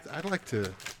 And in fact, I'd like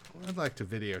to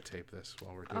videotape this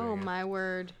while we're doing it. Oh, my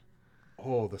word.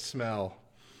 Oh, the smell.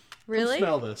 Really?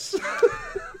 Smell this.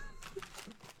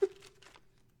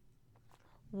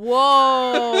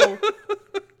 Whoa.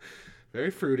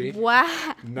 Very fruity.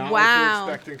 Wow. Not what you're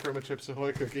expecting from a Chips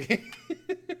Ahoy cookie.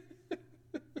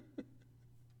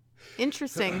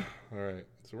 Interesting. All right.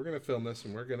 So we're going to film this,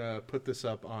 and we're going to put this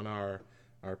up on our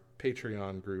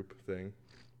Patreon group thing.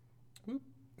 Whoop.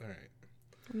 All right.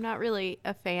 I'm not really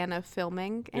a fan of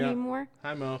filming anymore.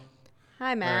 Hi, Mo.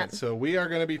 Hi, Matt. All right, so we are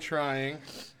going to be trying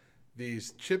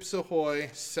these Chips Ahoy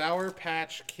Sour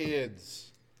Patch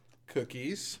Kids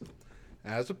cookies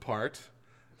as a part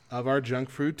of our Junk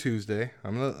Food Tuesday.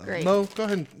 Great. Mo, go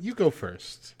ahead. You go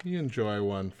first. You enjoy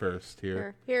one first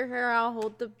here. Here. I'll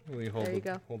hold the. There you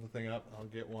go. Hold the thing up. I'll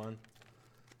get one.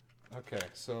 Okay,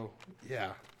 so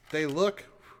yeah, they look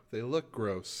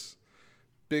gross.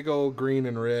 Big old green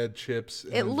and red chips.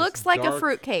 It looks like a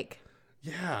fruitcake.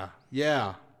 Yeah.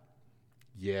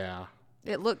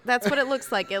 That's what it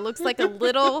looks like. It looks like a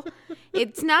little.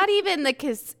 It's not even the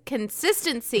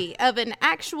consistency of an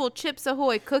actual Chips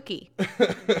Ahoy cookie.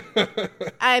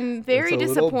 I'm very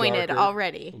disappointed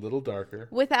already. A little darker.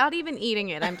 Without even eating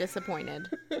it, I'm disappointed.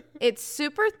 It's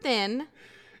super thin.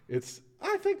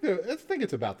 I think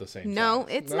it's about the same. No,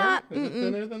 size. it's not. Is it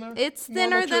thinner than it's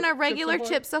thinner than a regular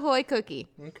Chips Ahoy cookie.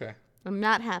 Okay. I'm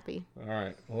not happy. All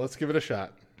right. Well, let's give it a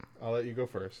shot. I'll let you go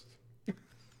first.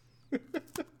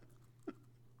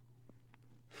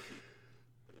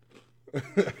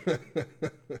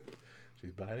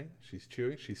 She's biting. She's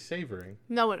chewing. She's savoring.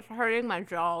 No, it's hurting my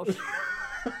jaws.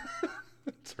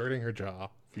 It's hurting her jaw.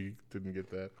 If you didn't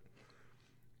get that.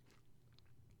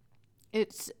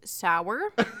 It's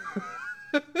sour.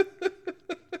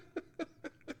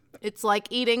 It's like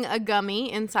eating a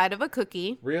gummy inside of a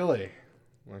cookie. Really?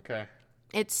 Okay.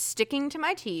 It's sticking to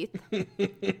my teeth.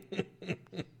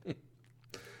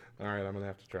 All right, I'm going to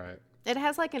have to try it. It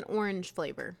has like an orange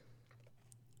flavor.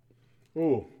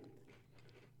 Ooh.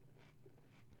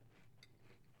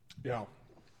 Yeah.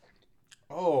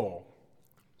 Oh,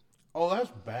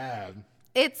 that's bad.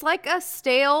 It's like a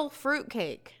stale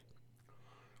fruitcake.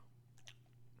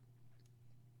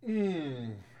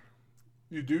 You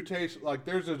do taste, like,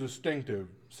 there's a distinctive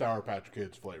Sour Patch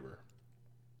Kids flavor.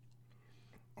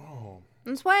 Oh.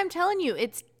 That's why I'm telling you,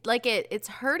 it's like it's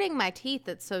hurting my teeth.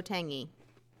 It's so tangy.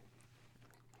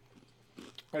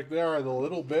 Like, there are the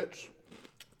little bits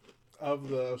of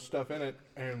the stuff in it,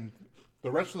 and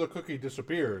the rest of the cookie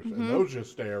disappears, and those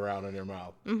just stay around in your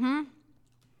mouth. Mm-hmm.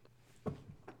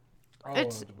 Oh,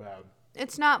 that's bad.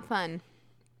 It's not fun.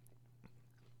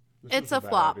 It's a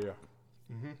flop.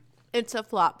 Mm-hmm. It's a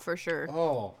flop for sure.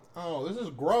 Oh, this is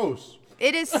gross.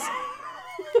 It is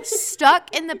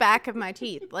stuck in the back of my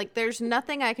teeth. Like, there's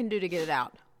nothing I can do to get it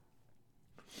out.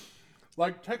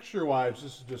 Like, texture-wise,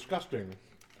 this is disgusting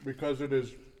because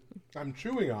I'm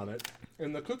chewing on it,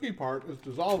 and the cookie part is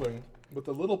dissolving, but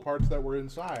the little parts that were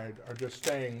inside are just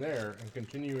staying there and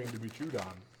continuing to be chewed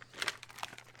on.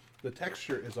 The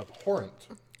texture is abhorrent.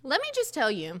 Let me just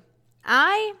tell you,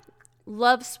 I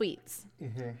love sweets.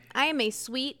 Mm-hmm. I am a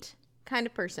sweet kind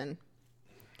of person.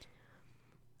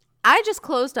 I just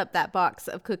closed up that box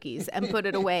of cookies and put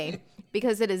it away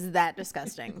because it is that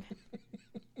disgusting.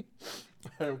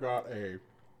 I've got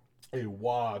a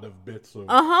wad of bits of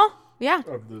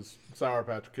of this Sour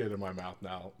Patch Kid in my mouth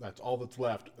now. That's all that's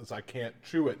left is I can't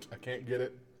chew it. I can't get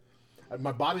it.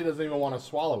 My body doesn't even want to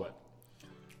swallow it.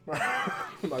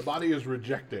 My body is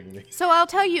rejecting me. So I'll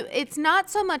tell you, it's not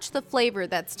so much the flavor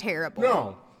that's terrible.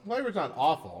 No, flavor's not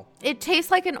awful. It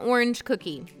tastes like an orange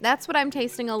cookie. That's what I'm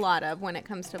tasting a lot of when it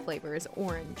comes to flavor is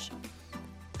orange.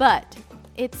 But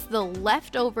it's the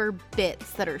leftover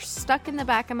bits that are stuck in the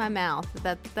back of my mouth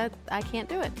that I can't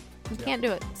do it. I can't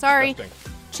do it. Sorry.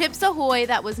 Disgusting. Chips Ahoy,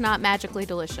 that was not magically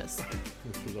delicious.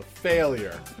 This was a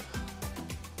failure.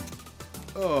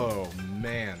 Oh,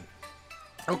 man.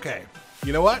 Okay.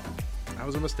 You know what? That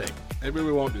was a mistake. Maybe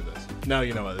we won't do this. No,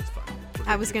 you know what? It's fine.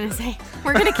 I was going to say,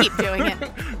 we're going to keep doing it.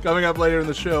 Coming up later in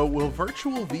the show, will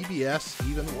virtual VBS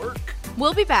even work?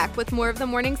 We'll be back with more of the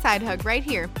Morning Side Hug right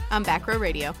here on Back Row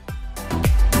Radio.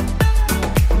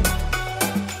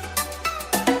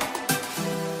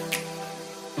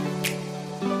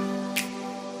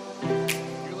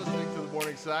 You're listening to the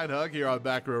Morning Side Hug here on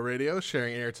Back Row Radio,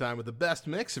 sharing airtime with the best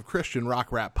mix of Christian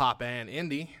rock, rap, pop, and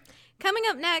indie. Coming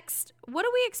up next, what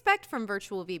do we expect from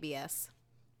virtual VBS?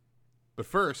 But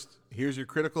first, here's your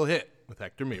critical hit with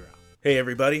Hector Mira. Hey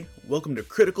everybody, welcome to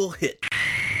Critical Hit.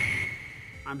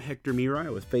 I'm Hector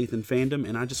Mirai with Faith and Fandom,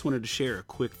 and I just wanted to share a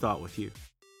quick thought with you.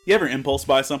 You ever impulse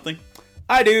buy something?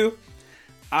 I do.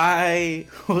 I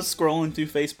was scrolling through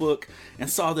Facebook and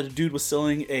saw that a dude was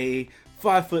selling a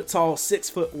 5-foot tall,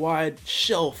 6-foot wide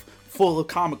shelf full of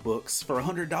comic books for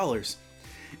 $100.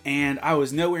 And I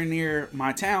was nowhere near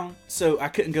my town, so I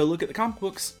couldn't go look at the comic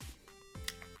books.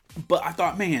 But I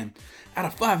thought, man, out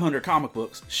of 500 comic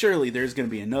books, surely there's going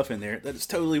to be enough in there that it's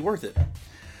totally worth it.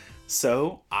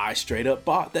 So I straight up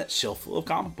bought that shelf full of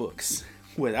comic books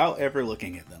without ever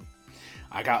looking at them.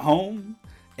 I got home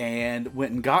and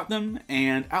went and got them,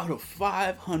 and out of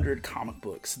 500 comic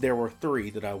books, there were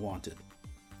 3 that I wanted.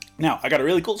 Now, I got a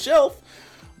really cool shelf,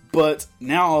 but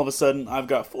now all of a sudden I've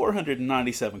got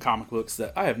 497 comic books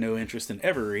that I have no interest in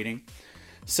ever reading.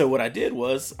 So what I did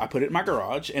was I put it in my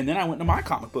garage, and then I went to my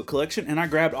comic book collection and I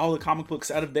grabbed all the comic books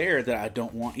out of there that I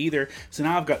don't want either. So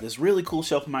now I've got this really cool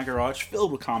shelf in my garage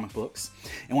filled with comic books.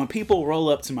 And when people roll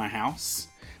up to my house,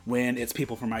 when it's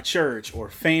people from my church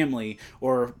or family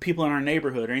or people in our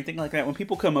neighborhood or anything like that, when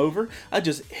people come over, I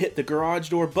just hit the garage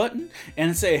door button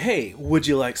and say, hey, would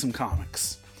you like some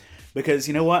comics? Because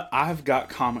you know what? I've got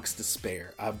comics to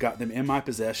spare. I've got them in my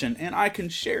possession and I can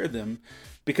share them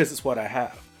because it's what I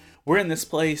have. We're in this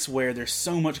place where there's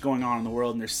so much going on in the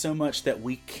world and there's so much that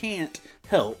we can't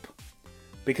help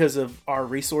because of our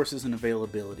resources and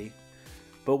availability.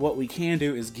 But what we can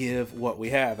do is give what we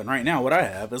have. And right now what I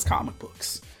have is comic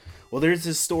books. Well, there's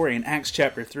this story in Acts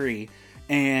chapter 3,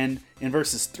 and in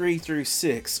verses 3 through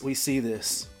 6, we see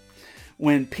this.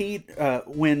 When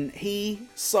he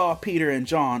saw Peter and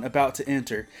John about to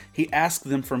enter, he asked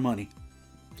them for money.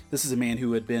 This is a man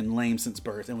who had been lame since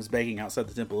birth and was begging outside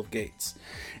the temple of gates.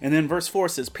 And then verse 4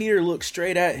 says, Peter looked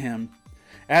straight at him,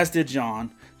 as did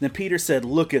John. Then Peter said,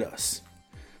 look at us.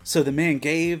 So the man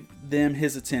gave them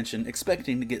his attention,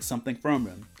 expecting to get something from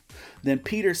them. Then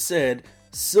Peter said,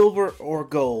 silver or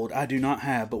gold I do not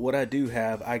have, but what I do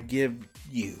have I give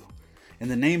you. In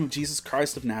the name of Jesus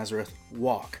Christ of Nazareth,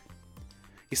 walk.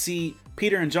 You see,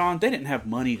 Peter and John, they didn't have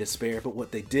money to spare, but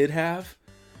what they did have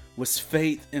was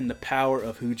faith in the power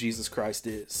of who Jesus Christ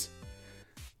is.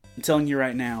 I'm telling you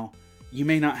right now, you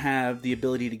may not have the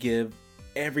ability to give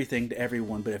everything to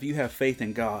everyone, but if you have faith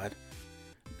in God,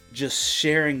 just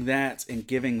sharing that and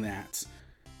giving that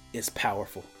is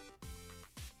powerful.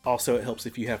 Also, it helps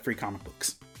if you have free comic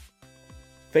books.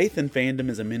 Faith and Fandom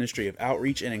is a ministry of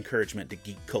outreach and encouragement to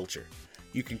geek culture.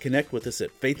 You can connect with us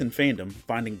at Faith and Fandom,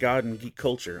 Finding God in Geek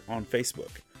Culture on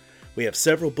Facebook. We have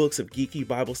several books of geeky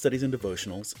Bible studies and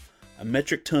devotionals, a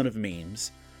metric ton of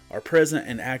memes, are present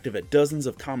and active at dozens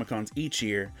of Comic-Cons each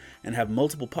year, and have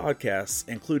multiple podcasts,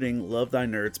 including Love Thy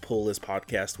Nerds Pull List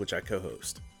podcast, which I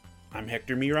co-host. I'm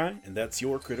Hector Mirai, and that's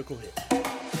your Critical Hit.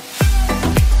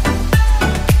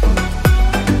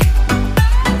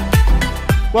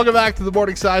 Welcome back to the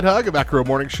Morning Side Hug, a Back Row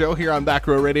Morning Show here on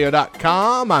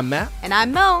backrowradio.com. I'm Matt. And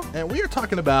I'm Mo. And we are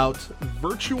talking about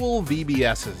virtual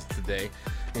VBSs today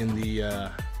in the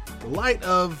light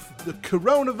of the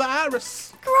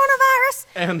coronavirus. Coronavirus!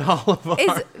 And all of our...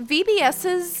 Is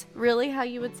VBSs really how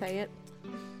you would say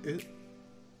it?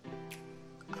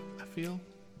 I feel...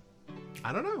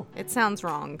 I don't know. It sounds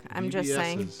wrong. I'm VBSs, just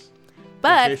saying.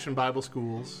 But... Vacation Bible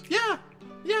Schools. Yeah,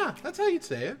 that's how you'd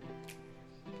say it.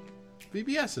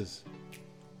 VBSs.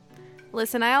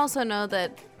 Listen, I also know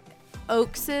that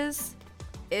Oaks's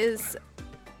is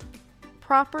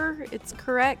proper. It's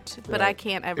correct, but I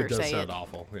can't ever say it. It does sound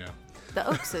awful, yeah. The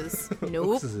Oakses.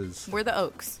 Nope. Oakses. We're the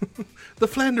Oaks. The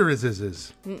Flanders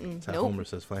is. That's how Homer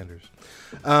says Flanders.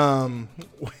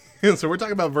 So we're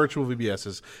talking about virtual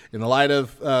VBSs in the light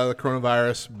of the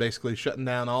coronavirus basically shutting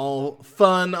down all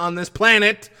fun on this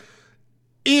planet,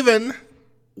 even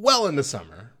well into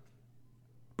summer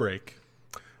break.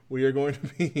 We are going to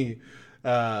be,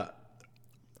 I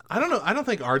don't know. I don't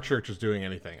think our church is doing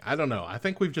anything. I don't know. I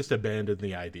think we've just abandoned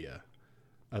the idea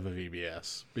of a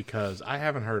VBS because I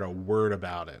haven't heard a word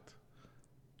about it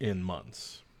in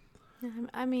months.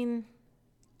 I mean,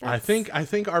 I think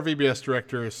our VBS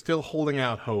director is still holding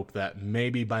out hope that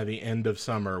maybe by the end of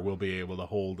summer we'll be able to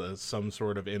hold some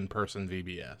sort of in-person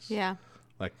VBS. Yeah.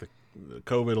 Like the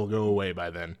COVID will go away by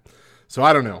then. So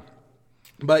I don't know.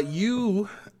 But you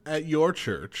at your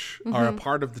church are a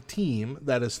part of the team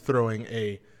that is throwing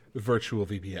a virtual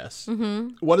VBS.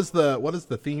 Mm-hmm. What is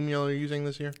the theme y'all are using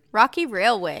this year? Rocky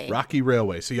Railway. Rocky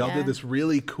Railway. So y'all did this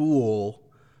really cool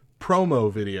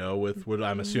promo video with what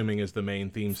I'm assuming is the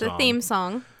main theme song. The theme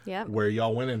song, yep. Where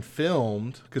y'all went and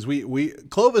filmed, because we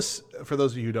Clovis, for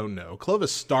those of you who don't know,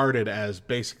 Clovis started as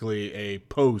basically a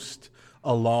post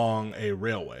along a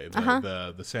railway,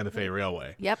 the Santa Fe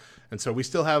Railway. Yep. And so we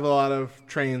still have a lot of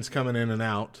trains coming in and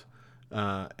out,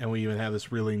 and we even have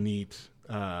this really neat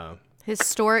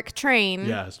historic train.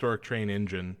 Yeah, historic train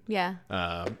engine. Yeah.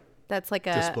 That's like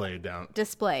a display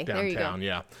downtown. There you go.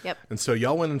 Yeah. Yep. And so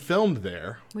y'all went and filmed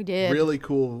there. We did. Really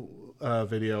cool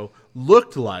video.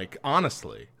 Looked like one of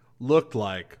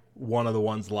the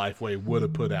ones Lifeway would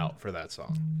have put out for that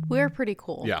song. We're pretty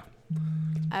cool. Yeah.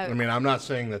 I mean, I'm not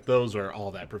saying that those are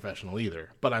all that professional either,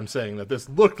 but I'm saying that this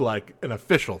looked like an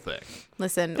official thing.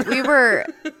 Listen, we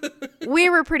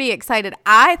were pretty excited.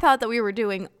 I thought that we were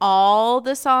doing all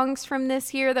the songs from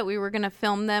this year, that we were going to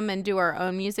film them and do our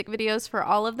own music videos for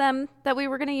all of them that we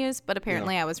were going to use, but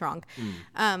apparently I was wrong.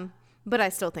 But I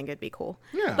still think it'd be cool.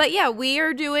 Yeah. But yeah, we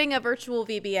are doing a virtual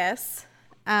VBS.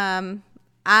 I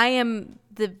am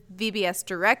the VBS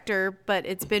director, but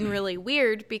it's been really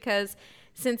weird because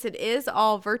since it is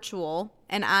all virtual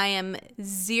and I am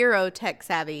zero tech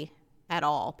savvy at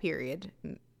all, period.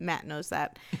 Matt knows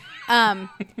that.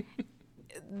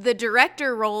 The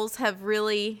director roles have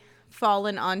really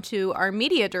fallen onto our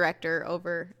media director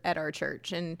over at our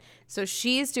church. And so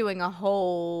she's doing a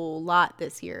whole lot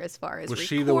this year as far as Was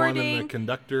recording. she the one in the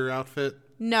conductor outfit?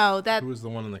 No, Who was the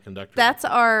one in the conductor that's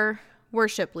our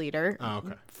worship leader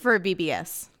for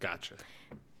VBS. Gotcha.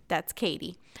 That's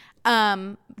Katie.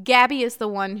 Gabby is the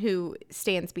one who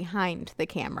stands behind the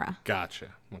camera. Gotcha.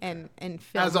 Okay. And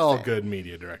films As all it. good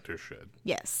media directors should.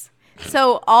 Yes.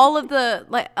 So all of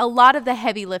a lot of the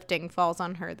heavy lifting falls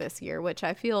on her this year, which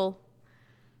I feel.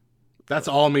 That's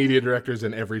all media directors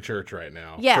in every church right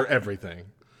now. Yeah. For everything.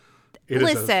 It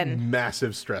is a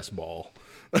massive stress ball.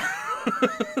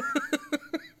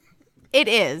 It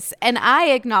is. And I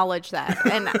acknowledge that.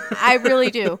 And I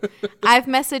really do. I've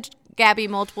messaged Gabby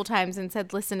multiple times and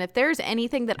said, listen, if there's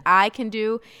anything that I can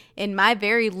do in my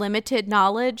very limited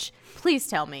knowledge, please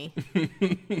tell me.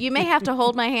 You may have to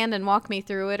hold my hand and walk me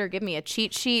through it or give me a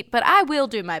cheat sheet, but I will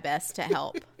do my best to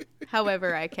help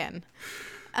however I can.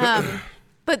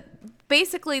 But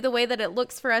basically the way that it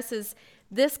looks for us is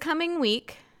this coming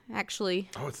week, actually.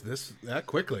 Oh, it's that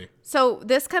quickly. So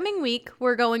this coming week,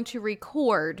 we're going to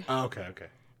record. Oh, okay.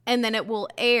 And then it will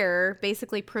air,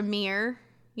 basically premiere.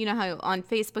 You know how on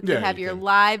Facebook you have your can.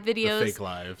 live videos? The fake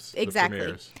lives. Exactly. The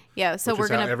premieres, yeah, so which we're is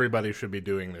going how to... everybody should be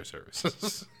doing their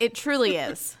services. It truly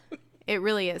is. It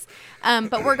really is.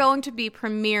 But we're going to be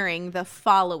premiering the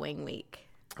following week.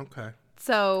 Okay.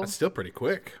 So... That's still pretty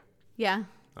quick. Yeah.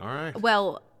 All right.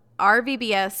 Well, our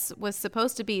VBS was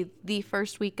supposed to be the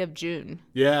first week of June.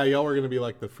 Yeah, y'all were going to be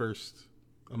like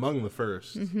among the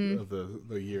first of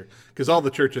the year. Because all the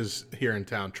churches here in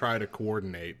town try to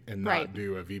coordinate and not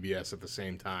do a VBS at the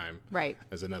same time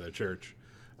as another church.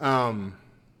 Gosh,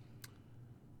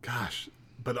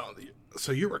 but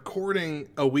so you're recording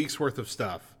a week's worth of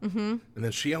stuff, and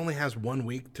then she only has 1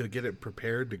 week to get it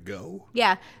prepared to go?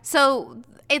 Yeah, so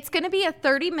it's going to be a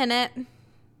 30-minute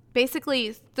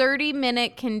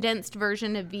condensed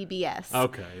version of VBS.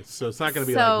 Okay, so it's not going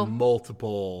to be like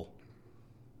multiple...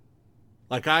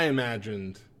 Like I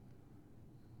imagined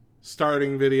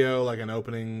starting video, like an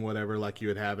opening, whatever, like you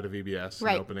would have at a VBS,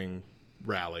 an opening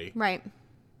rally. Right.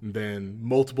 Then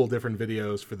multiple different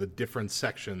videos for the different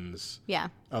sections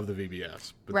of the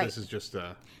VBS. But this is just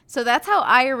a... So that's how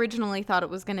I originally thought it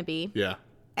was going to be. Yeah.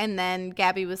 And then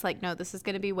Gabby was like, no, this is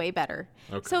going to be way better.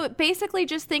 Okay. So basically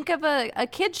just think of a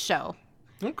kid's show.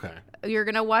 Okay. You're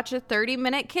going to watch a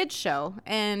 30-minute kids show,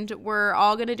 and we're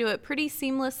all going to do it pretty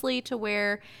seamlessly to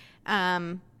where...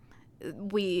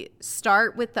 we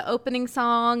start with the opening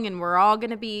song and we're all going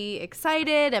to be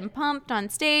excited and pumped on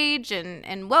stage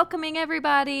and welcoming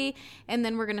everybody. And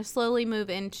then we're going to slowly move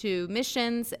into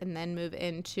missions and then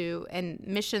and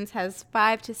missions has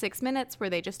 5 to 6 minutes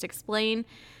where they just explain,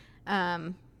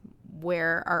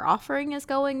 where our offering is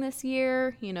going this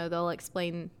year. You know, they'll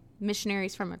explain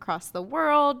missionaries from across the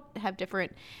world, have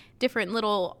different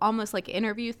little, almost like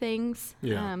interview things,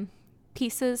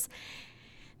 pieces.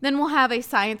 Then we'll have a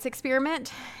science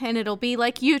experiment, and it'll be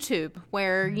like YouTube,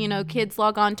 where, you know, kids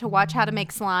log on to watch how to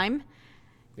make slime.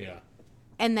 Yeah.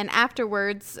 And then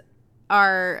afterwards,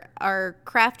 our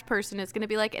craft person is going to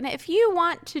be like, and if you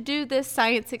want to do this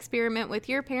science experiment with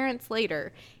your parents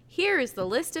later, here is the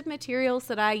list of materials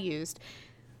that I used,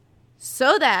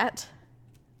 so that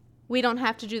we don't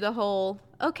have to do the whole,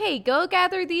 okay, go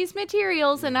gather these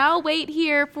materials, and I'll wait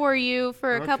here for you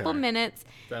for a couple minutes.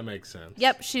 That makes sense.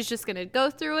 Yep, she's just going to go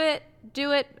through it,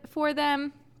 do it for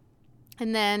them,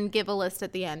 and then give a list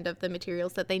at the end of the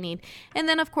materials that they need. And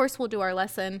then, of course, we'll do our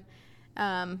lesson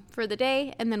for the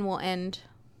day, and then we'll end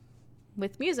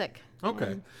with music.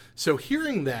 Okay. So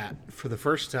hearing that for the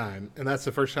first time, and that's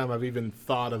the first time I've even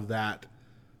thought of that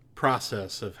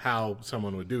process of how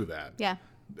someone would do that. Yeah.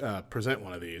 Present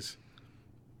one of these.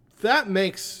 That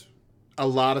makes a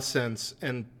lot of sense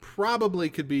and probably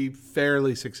could be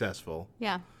fairly successful.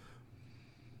 Yeah.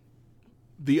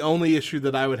 The only issue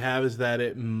that I would have is that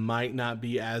it might not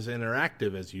be as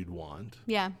interactive as you'd want.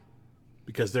 Yeah.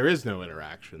 Because there is no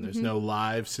interaction. There's no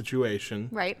live situation.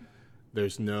 Right.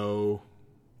 There's no,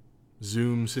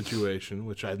 Zoom situation,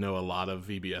 which I know a lot of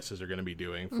VBSs are going to be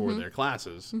doing for their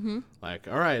classes. Like,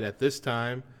 all right, at this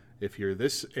time, if you're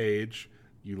this age,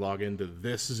 you log into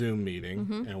this Zoom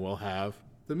meeting, and we'll have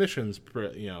the missions,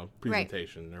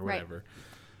 presentation or whatever.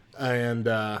 Right. And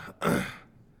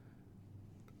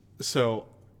so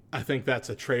I think that's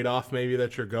a trade-off maybe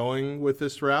that you're going with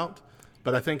this route.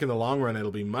 But I think in the long run,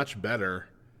 it'll be much better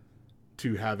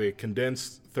to have a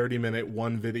condensed 30-minute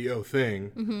one video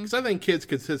thing. Because I think kids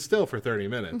could sit still for 30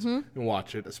 minutes and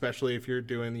watch it, especially if you're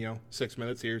doing, 6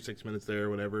 minutes here, 6 minutes there,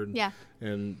 whatever. Yeah.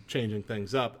 And changing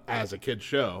things up as a kid's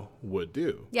show would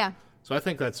do. Yeah. So I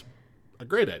think that's a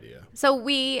great idea. So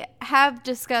we have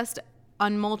discussed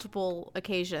on multiple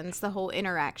occasions the whole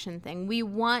interaction thing. We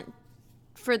want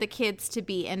for the kids to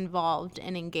be involved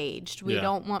and engaged. We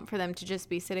don't want for them to just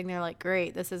be sitting there like,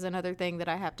 great, this is another thing that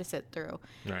I have to sit through.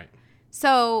 Right.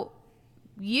 So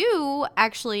you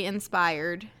actually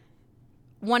inspired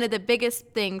one of the biggest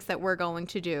things that we're going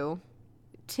to do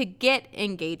to get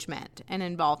engagement and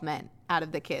involvement out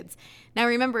of the kids. Now,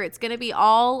 remember, it's going to be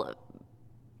all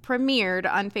premiered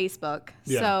on Facebook.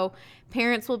 Yeah. So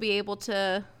parents will be able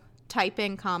to type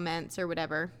in comments or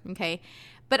whatever. Okay.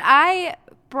 But I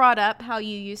brought up how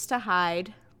you used to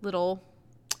hide little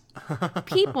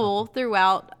people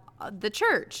throughout the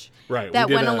church. Right. That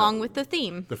went along with the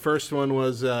theme. The first one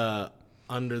was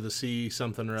Under the Sea,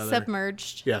 something or other.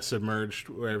 Submerged. Yeah, Submerged,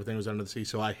 where everything was under the sea.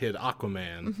 So I hid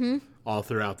Aquaman all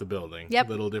throughout the building. Yep.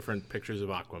 Little different pictures of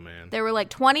Aquaman. There were like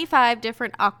 25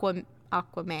 different Aquamans.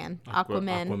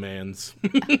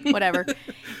 Whatever.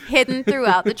 Hidden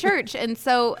throughout the church. And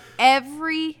so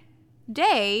every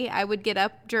day I would get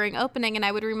up during opening and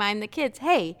I would remind the kids,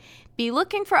 hey, be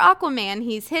looking for Aquaman.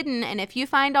 He's hidden. And if you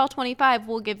find all 25,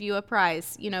 we'll give you a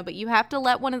prize, but you have to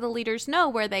let one of the leaders know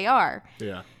where they are.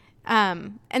 Yeah.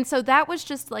 And so that was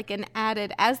just like an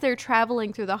added, as they're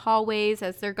traveling through the hallways,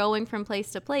 as they're going from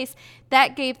place to place,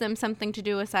 that gave them something to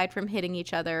do aside from hitting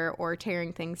each other or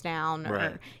tearing things down.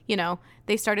 Right. Or,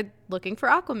 they started looking for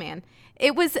Aquaman.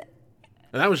 And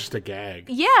that was just a gag.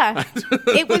 Yeah.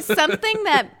 It was something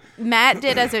that Matt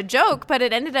did as a joke, but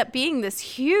it ended up being this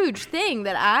huge thing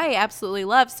that I absolutely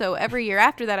love. So every year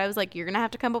after that, I was like, you're going to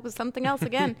have to come up with something else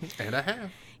again. And I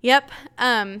have. Yep.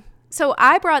 So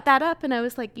I brought that up and I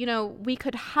was like, we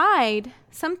could hide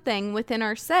something within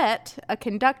our set, a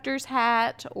conductor's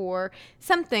hat or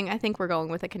something. I think we're going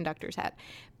with a conductor's hat.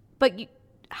 But you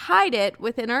hide it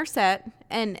within our set,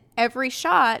 and every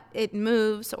shot it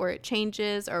moves or it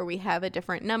changes or we have a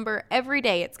different number. Every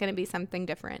day it's going to be something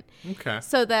different. Okay.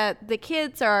 So that the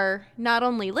kids are not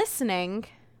only listening,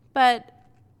 but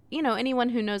anyone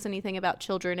who knows anything about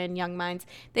children and young minds,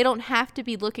 they don't have to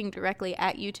be looking directly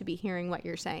at you to be hearing what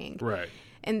you're saying. Right.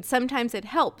 And sometimes it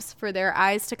helps for their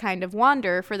eyes to kind of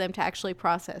wander, for them to actually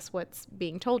process what's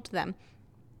being told to them.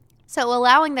 So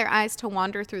allowing their eyes to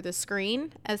wander through the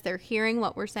screen as they're hearing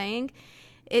what we're saying,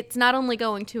 it's not only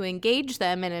going to engage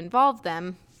them and involve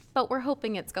them, but we're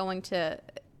hoping it's going to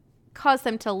cause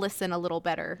them to listen a little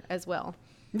better as well.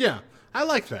 Yeah, I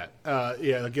like that.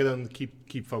 Get them to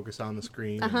keep focused on the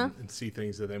screen and see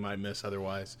things that they might miss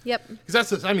otherwise. Yep.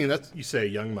 Because that's you say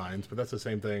young minds, but that's the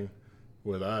same thing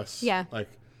with us. Yeah. Like,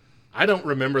 I don't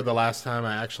remember the last time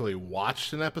I actually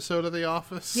watched an episode of The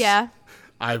Office. Yeah.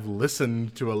 I've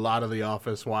listened to a lot of The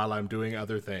Office while I'm doing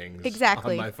other things.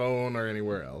 Exactly. On my phone or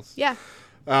anywhere else. Yeah.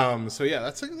 So yeah,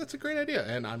 that's a great idea,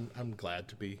 and I'm glad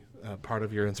to be part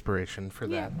of your inspiration for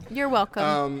that. You're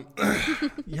welcome.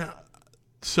 Yeah.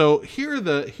 So here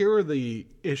are the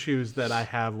issues that I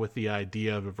have with the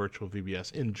idea of a virtual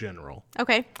VBS in general.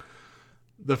 Okay.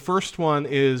 The first one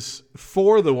is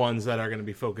for the ones that are going to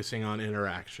be focusing on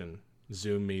interaction,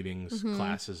 Zoom meetings,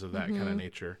 classes of that kind of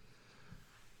nature.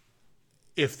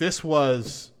 If this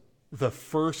was the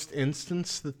first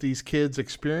instance that these kids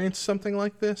experienced something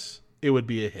like this, it would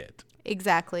be a hit.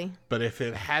 Exactly. But if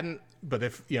it hadn't,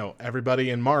 if everybody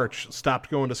in March stopped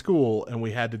going to school and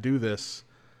we had to do this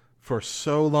for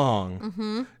so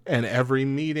long, and every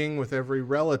meeting with every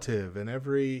relative and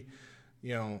every,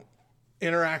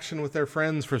 interaction with their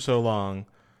friends for so long,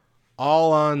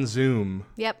 all on Zoom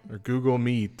or Google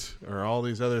Meet or all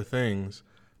these other things,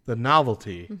 the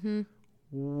novelty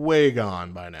way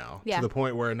gone by now, to the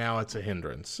point where now it's a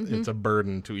hindrance. It's a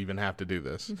burden to even have to do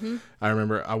this. I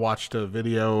remember I watched a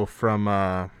video from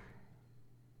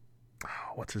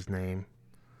what's his name?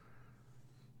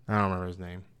 I don't remember his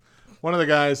name. One of the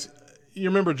guys, you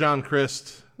remember John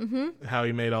Christ, how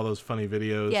he made all those funny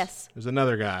videos? Yes. There's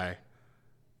another guy,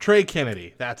 Trey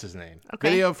Kennedy, that's his name. Okay.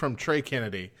 Video from Trey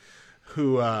Kennedy,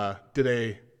 who did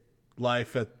a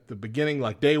life at the beginning,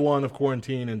 like day 1 of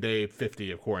quarantine and day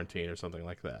 50 of quarantine or something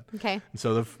like that. Okay. And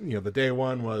so the day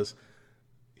 1 was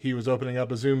he was opening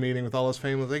up a Zoom meeting with all his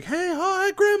family, like, hey,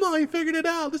 hi, Grandma, you figured it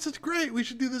out. This is great. We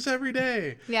should do this every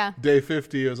day. Yeah. Day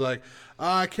 50, it was like,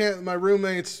 I can't, my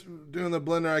roommate's doing the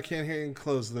blender. I can't hear him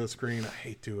close the screen. I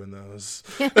hate doing those.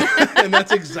 And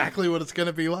that's exactly what it's going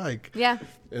to be like. Yeah.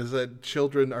 Is that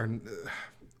children are,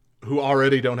 who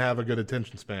already don't have a good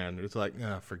attention span. It's like,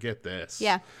 forget this.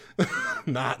 Yeah.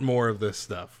 Not more of this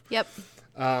stuff. Yep.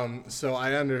 So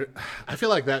I feel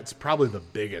like that's probably the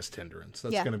biggest hindrance.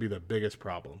 That's going to be the biggest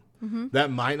problem. Mm-hmm.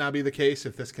 That might not be the case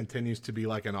if this continues to be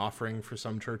like an offering for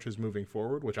some churches moving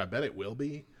forward, which I bet it will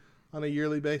be on a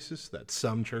yearly basis, that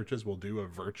some churches will do a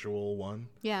virtual one.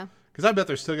 Yeah. Because I bet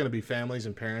there's still going to be families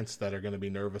and parents that are going to be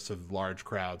nervous of large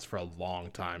crowds for a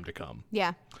long time to come.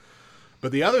 Yeah.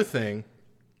 But the other thing,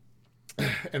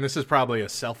 and this is probably a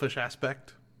selfish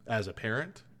aspect as a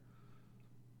parent,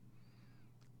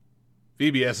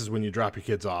 VBS is when you drop your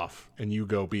kids off and you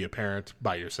go be a parent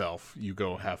by yourself. You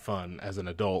go have fun as an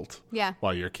adult. Yeah.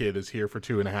 While your kid is here for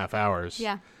 2.5 hours.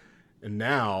 Yeah. And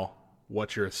now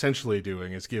what you're essentially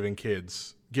doing is giving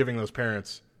those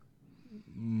parents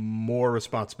more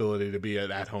responsibility to be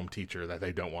an at-home teacher that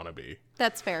they don't want to be.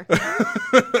 That's fair.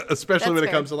 Especially when it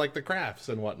comes to like the crafts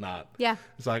and whatnot. Yeah.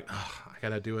 It's like, I got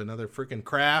to do another freaking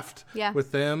craft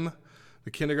with them.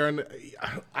 The kindergarten.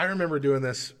 I remember doing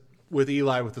this with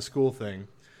Eli with the school thing.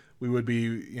 We would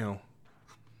be,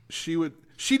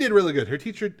 she did really good.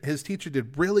 His teacher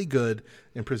did really good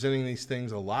in presenting these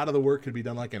things. A lot of the work could be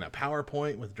done like in a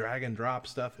PowerPoint with drag and drop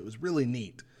stuff. It was really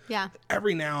neat. Yeah.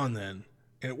 Every now and then,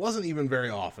 and it wasn't even very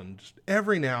often, just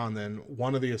every now and then,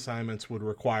 one of the assignments would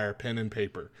require pen and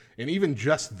paper. And even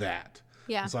just that.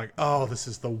 Yeah. It's like, oh, this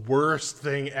is the worst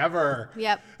thing ever.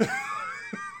 Yep.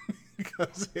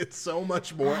 Because it's so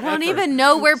much more I don't effort. even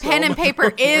know where So pen and much paper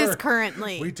more is work.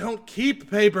 currently. We don't keep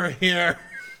paper here.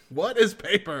 What is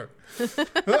paper?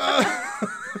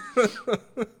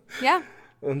 Yeah.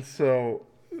 And so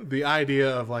the idea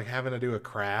of like having to do a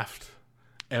craft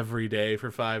every day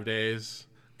for 5 days,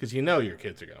 because your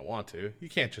kids are going to want to. You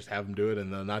can't just have them do it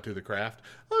and then not do the craft.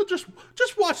 Oh, just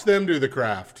watch them do the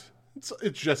craft.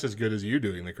 It's just as good as you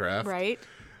doing the craft. Right.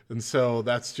 And so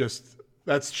that's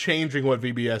changing what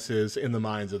VBS is in the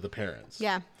minds of the parents.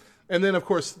 Yeah. And then, of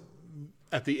course,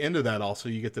 at the end of that also,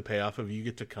 you get the payoff of you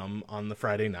get to come on the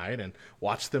Friday night and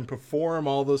watch them perform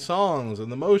all the songs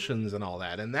and the motions and all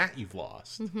that. And that you've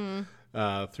lost through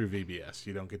VBS.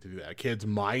 You don't get to do that. Kids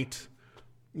might,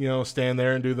 stand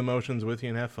there and do the motions with you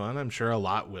and have fun. I'm sure a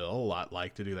lot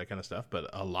like to do that kind of stuff. But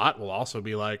a lot will also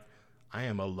be like, I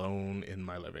am alone in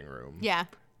my living room. Yeah.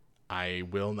 I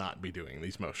will not be doing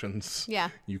these motions. Yeah.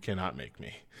 You cannot make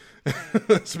me.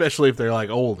 Especially if they're like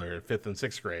older, 5th and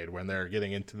 6th grade, when they're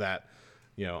getting into that,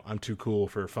 I'm too cool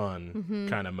for fun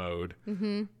kind of mode,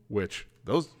 which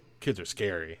those kids are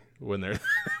scary when they're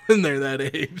that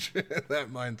age,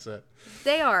 that mindset.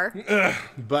 They are.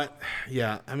 But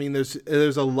yeah, I mean,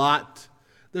 there's a lot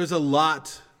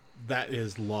that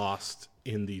is lost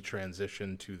in the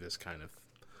transition to this kind of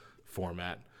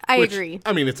format. I agree.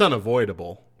 I mean, it's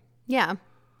unavoidable. Yeah.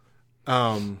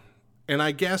 And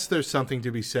I guess there's something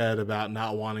to be said about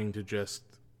not wanting to just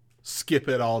skip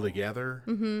it altogether.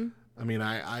 Mm-hmm. I mean,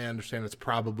 I understand it's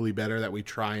probably better that we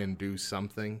try and do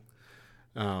something.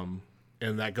 And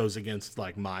that goes against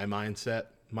like my mindset.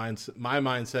 My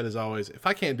mindset is always, if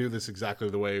I can't do this exactly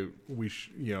the way we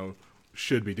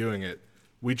should be doing it,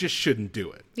 we just shouldn't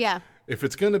do it. Yeah. If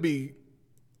it's going to be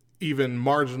even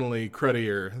marginally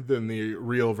cruddier than the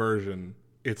real version,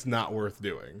 it's not worth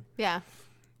doing. Yeah.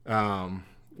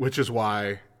 Which is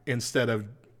why instead of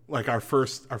like our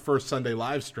first Sunday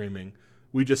live streaming,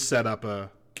 we just set up a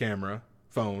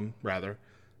phone,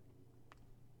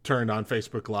 turned on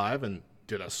Facebook Live and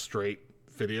did a straight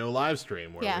video live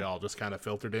stream where we all just kind of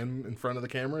filtered in front of the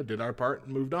camera, did our part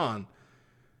and moved on.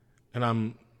 And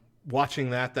I'm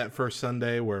watching that first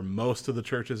Sunday where most of the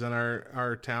churches in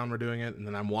our town were doing it. And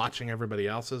then I'm watching everybody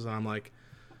else's and I'm like,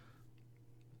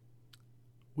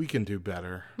 we can do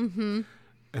better. Mm-hmm.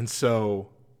 And so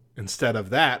instead of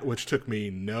that, which took me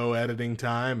no editing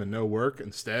time and no work,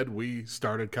 instead we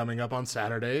started coming up on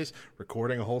Saturdays,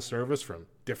 recording a whole service from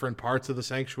different parts of the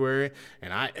sanctuary.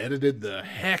 And I edited the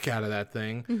heck out of that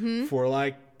thing for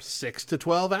like 6 to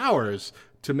 12 hours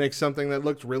to make something that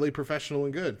looked really professional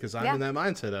and good. Because I'm in that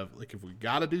mindset of like, if we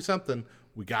got to do something,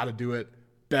 we got to do it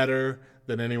better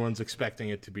than anyone's expecting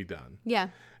it to be done. Yeah.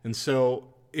 And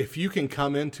so if you can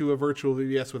come into a virtual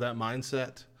VBS with that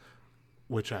mindset,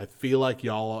 which I feel like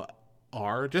y'all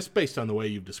are, just based on the way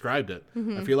you've described it,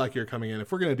 I feel like you're coming in,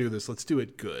 if we're going to do this, let's do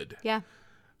it good. Yeah.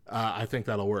 I think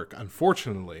that'll work.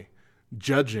 Unfortunately,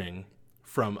 judging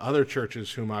from other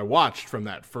churches whom I watched from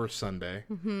that first Sunday,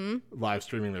 live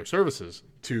streaming their services,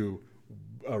 to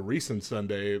a recent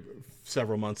Sunday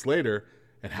several months later,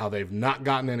 and how they've not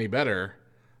gotten any better,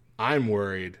 I'm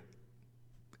worried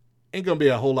ain't going to be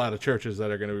a whole lot of churches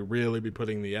that are going to really be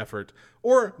putting the effort,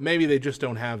 or maybe they just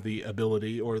don't have the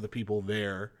ability or the people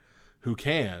there who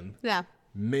can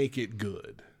make it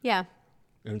good. Yeah.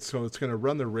 And so it's going to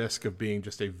run the risk of being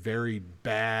just a very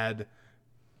bad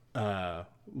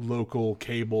local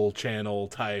cable channel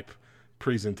type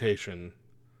presentation.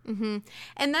 And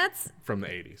that's from the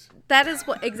 80s. That is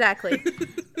what exactly.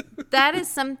 That is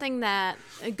something that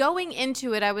going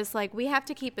into it, I was like, we have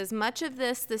to keep as much of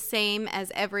this the same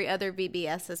as every other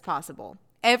VBS as possible.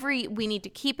 We need to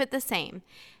keep it the same.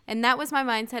 And that was my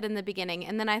mindset in the beginning.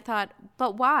 And then I thought,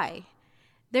 but why?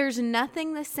 There's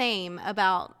nothing the same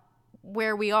about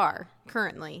where we are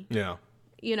currently. Yeah.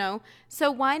 You know, so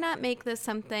why not make this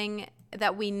something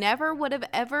that we never would have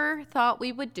ever thought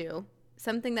we would do,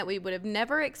 something that we would have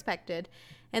never expected,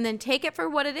 and then take it for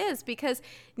what it is? Because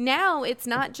now it's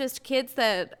not just kids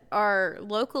that are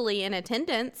locally in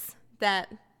attendance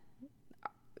that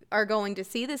are going to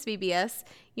see this VBS.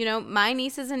 You know, my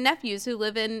nieces and nephews who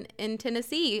live in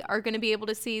Tennessee are going to be able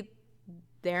to see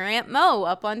their Aunt Mo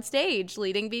up on stage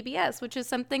leading VBS, which is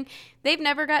something they've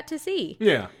never got to see.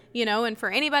 Yeah. You know, and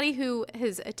for anybody who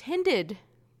has attended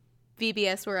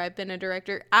VBS where I've been a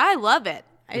director, I love it.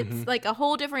 It's like a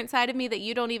whole different side of me that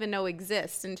you don't even know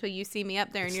exists until you see me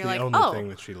up there and you're like, the only thing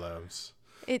that she loves.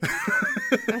 It's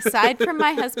aside from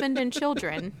my husband and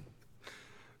children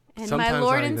and Sometimes my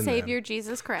Lord not and even Savior, them.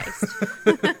 Jesus Christ.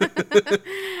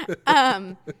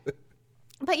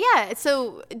 But yeah,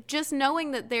 so just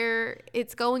knowing that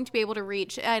it's going to be able to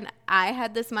reach, and I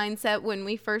had this mindset when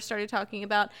we first started talking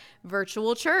about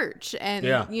virtual church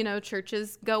and, you know,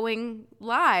 churches going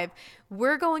live.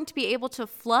 We're going to be able to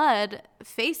flood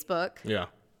Facebook,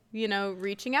 you know,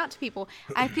 reaching out to people.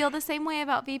 I feel the same way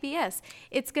about VBS.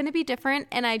 It's going to be different,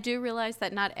 and I do realize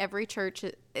that not every church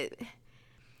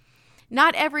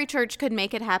could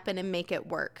make it happen and make it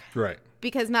work. Right.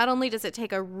 Because not only does it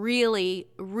take a really,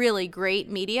 really great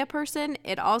media person,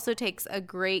 it also takes a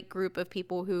great group of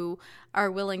people who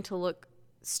are willing to look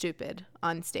stupid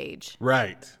on stage.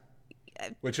 Right.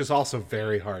 Which is also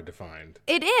very hard to find.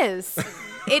 It is.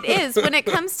 It is. When it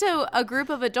comes to a group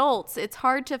of adults, it's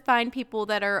hard to find people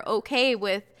that are okay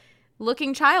with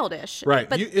looking childish. Right.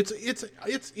 But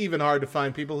it's even hard to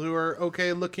find people who are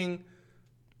okay looking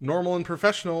normal and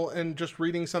professional and just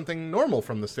reading something normal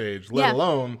from the stage, let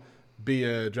alone be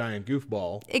a giant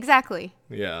goofball. Exactly.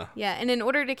 Yeah. Yeah, and in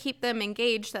order to keep them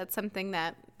engaged, that's something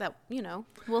that you know,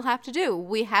 we'll have to do.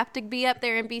 We have to be up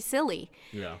there and be silly.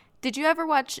 Yeah. Did you ever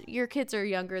watch, your kids are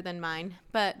younger than mine,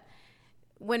 but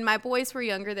when my boys were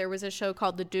younger, there was a show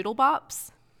called The Doodle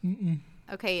Bops. Mm-mm.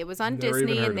 Okay, it was on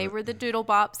Disney, and they were the Doodle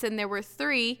Bops, and there were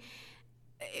 3.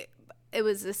 It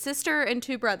was a sister and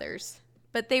 2 brothers,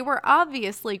 but they were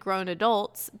obviously grown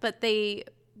adults, but they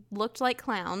looked like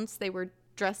clowns. They were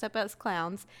dressed up as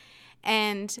clowns,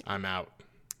 and I'm out.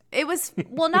 It was,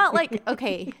 well, not like,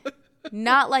 okay,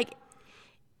 not like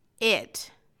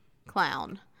It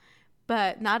clown,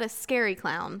 but not a scary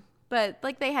clown, but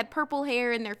like they had purple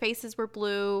hair and their faces were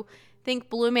blue. Think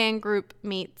Blue Man Group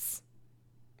meets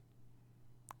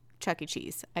Chuck E.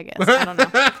 Cheese, I guess. I don't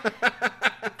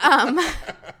know.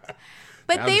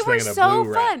 But they were so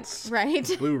fun,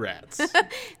 right? Blue Rats.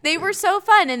 They were so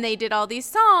fun, and they did all these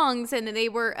songs, and they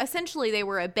were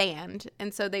a band,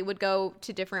 and so they would go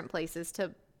to different places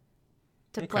to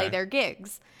play their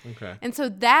gigs. Okay. And so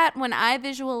that, when I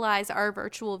visualize our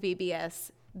virtual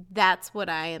VBS, that's what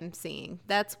I am seeing.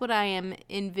 That's what I am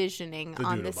envisioning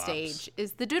on the stage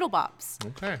is the Doodle Bops.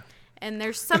 Okay. And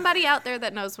there's somebody out there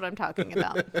that knows what I'm talking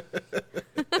about.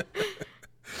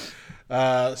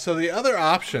 So the other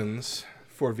options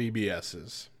for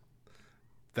VBSs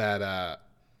that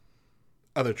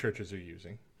other churches are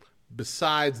using,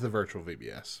 besides the virtual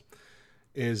VBS,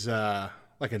 is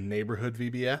like a neighborhood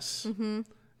VBS,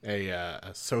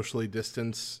 a socially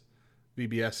distanced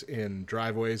VBS in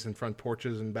driveways and front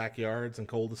porches and backyards and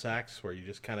cul-de-sacs where you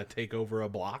just kind of take over a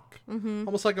block,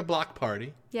 almost like a block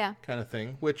party kind of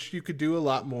thing, which you could do a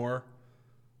lot more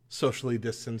socially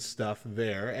distanced stuff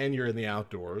there, and you're in the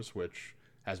outdoors, which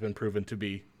has been proven to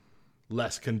be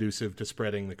less conducive to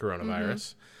spreading the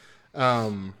coronavirus,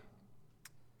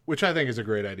 which I think is a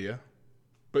great idea.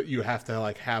 But you have to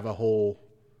like have a whole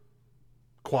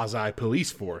quasi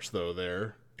police force though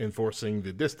there enforcing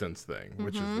the distance thing,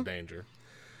 which is the danger.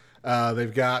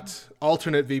 They've got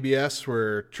alternate VBS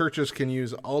where churches can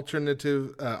use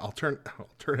alternative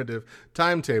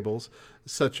timetables,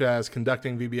 such as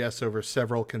conducting VBS over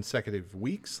several consecutive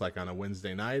weeks, like on a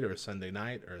Wednesday night or a Sunday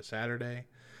night or a Saturday,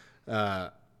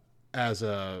 as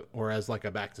like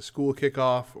a back to school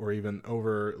kickoff, or even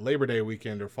over Labor Day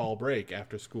weekend or fall break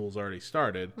after school's already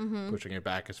started, pushing it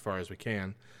back as far as we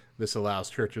can. This allows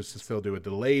churches to still do a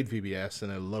delayed VBS in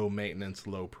a low maintenance,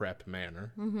 low prep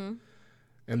manner.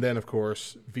 And then, of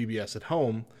course, VBS at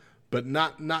home, but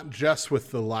not just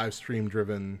with the live stream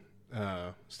driven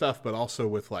stuff, but also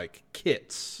with like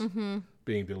kits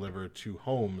being delivered to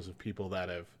homes of people that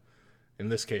have, in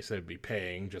this case, they'd be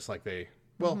paying just like they,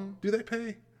 do they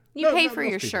pay? You pay for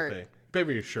your shirt. Pay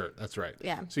for your shirt. That's right.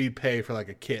 Yeah. So you'd pay for like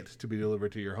a kit to be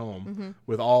delivered to your home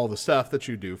with all the stuff that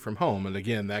you do from home. And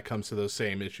again, that comes to those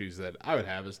same issues that I would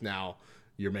have, is now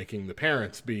you're making the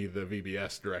parents be the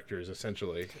VBS directors,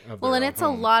 essentially. Well, and it's a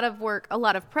lot of work, a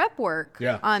lot of prep work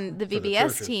on the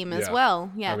VBS team as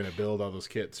well. Yeah. Having to build all those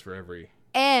kits for every.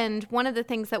 And one of the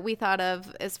things that we thought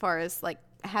of as far as like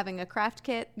having a craft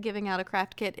kit, giving out a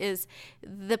craft kit, is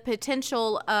the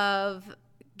potential of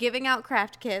giving out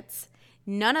craft kits,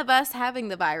 none of us having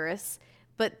the virus,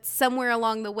 but somewhere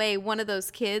along the way, one of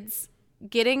those kids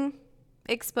getting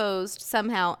exposed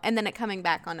somehow, and then it coming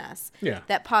back on us. Yeah.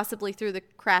 That possibly through the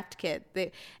craft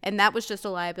kit. And that was just a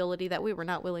liability that we were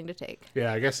not willing to take.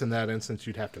 Yeah, I guess in that instance,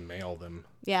 you'd have to mail them.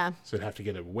 Yeah. So you'd have to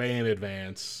get it way in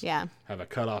advance. Yeah. Have a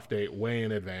cutoff date way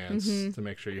in advance to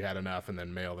make sure you had enough, and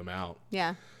then mail them out.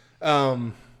 Yeah.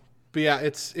 But yeah,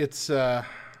 it's no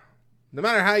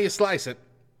matter how you slice it,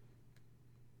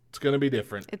 it's going to be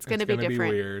different. It's going to be different. Be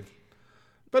weird.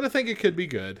 But I think it could be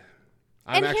good.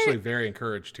 I'm actually very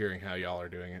encouraged hearing how y'all are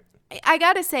doing it. I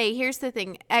got to say, here's the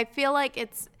thing. I feel like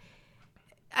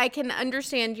I can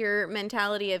understand your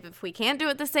mentality of, if we can't do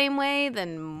it the same way,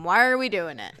 then why are we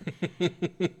doing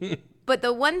it? But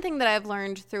the one thing that I've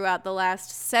learned throughout the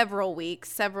last several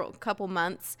weeks, couple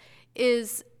months,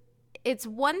 is it's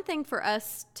one thing for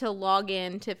us to log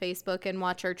in to Facebook and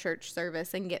watch our church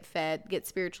service and get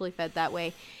spiritually fed that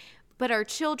way. But our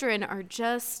children are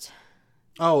just...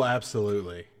 Oh,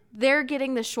 absolutely. They're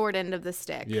getting the short end of the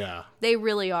stick. Yeah. They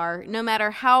really are. No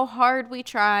matter how hard we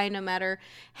try, no matter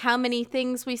how many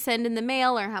things we send in the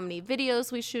mail or how many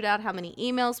videos we shoot out, how many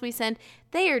emails we send,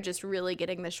 they are just really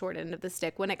getting the short end of the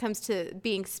stick when it comes to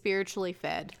being spiritually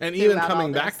fed. And even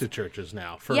coming back to churches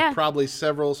now for probably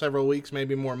several weeks,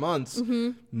 maybe more months,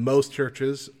 most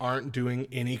churches aren't doing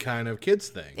any kind of kids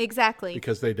thing. Exactly.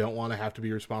 Because they don't want to have to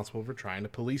be responsible for trying to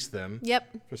police them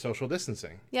for social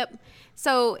distancing. Yep.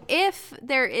 So if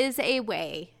there is a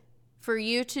way for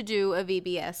you to do a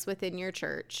VBS within your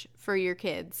church for your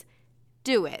kids,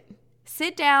 do it.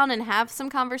 Sit down and have some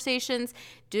conversations,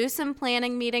 do some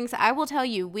planning meetings. I will tell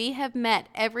you, we have met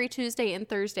every Tuesday and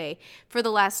Thursday for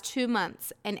the last 2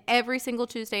 months, and every single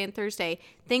Tuesday and Thursday,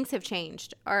 things have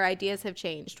changed. Our ideas have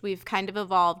changed. We've kind of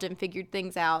evolved and figured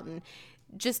things out and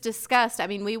just discussed. I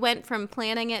mean, we went from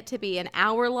planning it to be an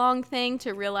hour-long thing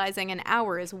to realizing an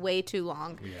hour is way too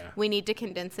long. Yeah. We need to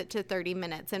condense it to 30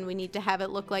 minutes, and we need to have it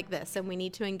look like this, and we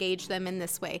need to engage them in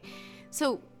this way.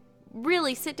 So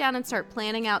really sit down and start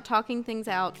planning out, talking things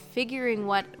out, figuring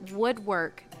what would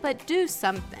work, but do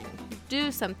something.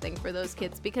 Do something for those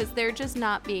kids, because they're just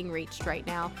not being reached right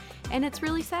now. And it's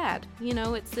really sad. You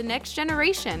know, it's the next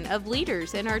generation of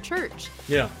leaders in our church.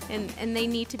 Yeah. And they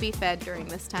need to be fed during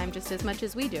this time just as much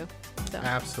as we do. So.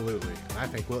 Absolutely. I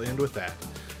think we'll end with that.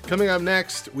 Coming up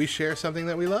next, we share something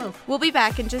that we love. We'll be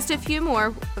back in just a few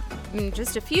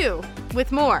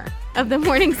with more of the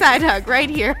Morning Side Hug right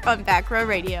here on Back Row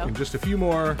Radio. And just a few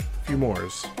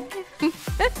mores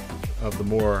of the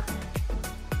more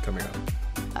coming up.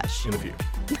 Hush. In a few.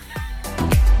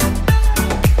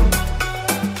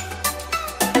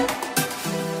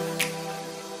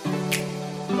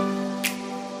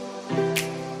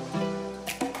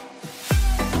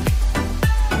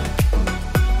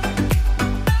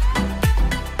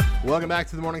 Welcome back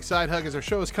to the Morning Side Hug, as our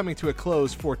show is coming to a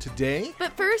close for today.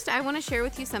 But first, I want to share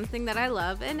with you something that I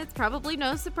love, and it's probably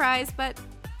no surprise, but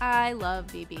I love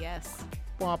VBS.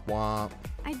 Womp womp.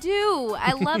 I do.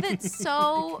 I love it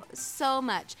so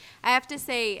much. I have to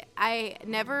say, I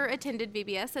never attended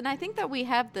VBS, and I think that we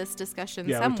have this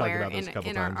discussion somewhere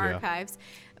in our archives.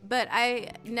 But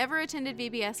I never attended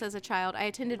VBS as a child. I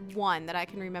attended one that I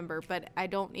can remember, but I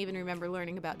don't even remember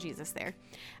learning about Jesus there.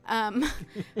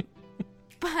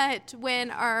 But when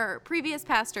our previous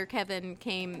pastor, Kevin,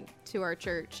 came to our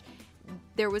church,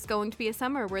 there was going to be a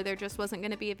summer where there just wasn't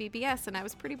going to be a VBS, and I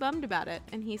was pretty bummed about it.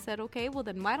 And he said, okay, well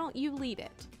then why don't you lead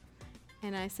it?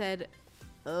 And I said,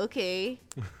 okay.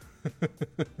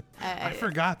 I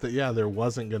forgot that, there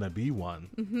wasn't going to be one.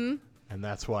 Mm-hmm. And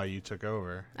that's why you took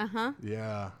over. Uh-huh.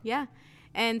 Yeah. Yeah.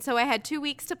 And so I had 2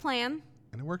 weeks to plan.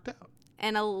 And it worked out.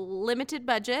 And a limited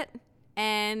budget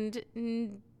and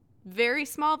very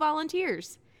small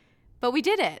volunteers. But we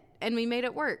did it, and we made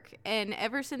it work. And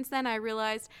ever since then, I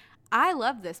realized I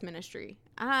love this ministry.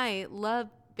 I love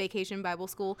Vacation Bible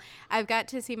School. I've got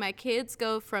to see my kids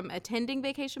go from attending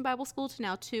Vacation Bible School to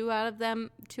now two out of the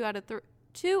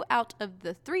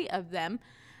three of them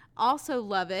also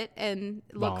love it and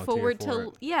look forward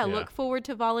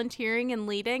to volunteering and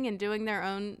leading and doing their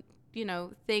own,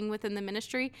 thing within the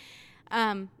ministry.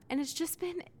 And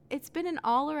it's been an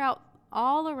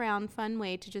all around fun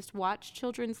way to just watch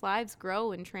children's lives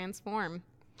grow and transform.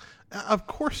 Of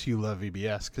course you love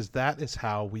VBS, because that is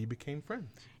how we became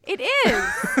friends. It is.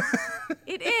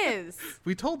 It is.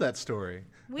 We told that story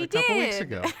a couple weeks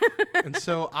ago. And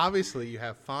so obviously you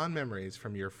have fond memories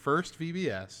from your first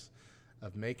VBS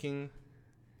of making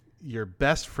your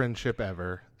best friendship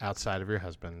ever outside of your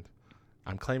husband.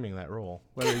 I'm claiming that role,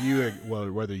 whether you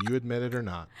admit it or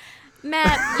not.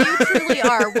 Matt, you truly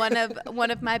are one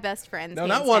of my best friends. No,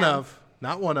 not one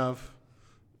of.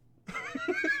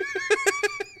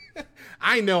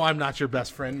 I know I'm not your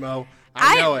best friend, Mo.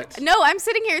 I know it. No, I'm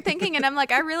sitting here thinking, and I'm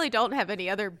like, I really don't have any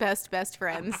other best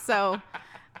friends. So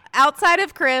outside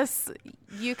of Chris,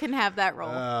 you can have that role.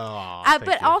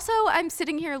 But also, I'm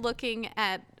sitting here looking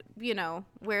at,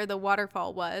 where the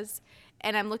waterfall was,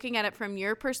 and I'm looking at it from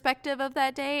your perspective of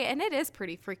that day, and it is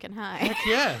pretty freaking high. Heck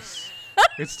yes.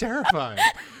 It's terrifying.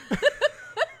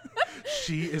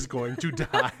 She is going to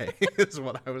die, is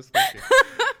what I was thinking.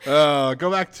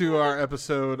 Go back to our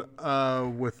episode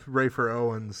with Rafer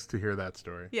Owens to hear that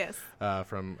story. Yes.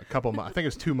 From a couple I think it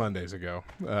was 2 Mondays ago.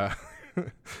 All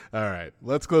right.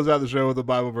 Let's close out the show with a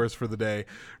Bible verse for the day.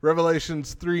 Revelation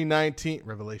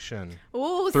 3:19.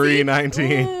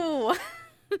 Ooh.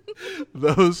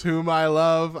 Those whom I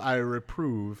love, I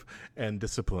reprove and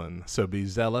discipline. So be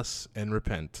zealous and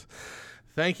repent.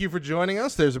 Thank you for joining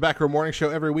us. There's a Back Row Morning Show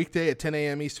every weekday at 10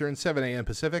 a.m. Eastern, 7 a.m.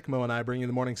 Pacific. Mo and I bring you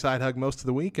the Morning Side Hug most of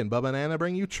the week, and Bubba and Anna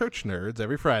bring you Church Nerds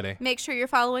every Friday. Make sure you're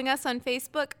following us on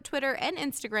Facebook, Twitter, and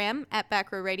Instagram at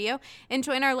Back Row Radio, and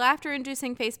join our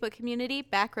laughter-inducing Facebook community,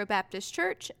 Back Row Baptist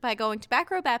Church, by going to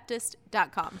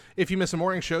backrowbaptist.com. If you miss a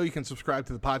morning show, you can subscribe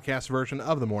to the podcast version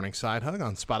of the Morning Side Hug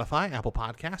on Spotify, Apple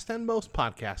Podcast, and most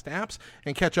podcast apps,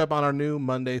 and catch up on our new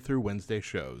Monday through Wednesday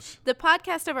shows. The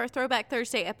podcast of our Throwback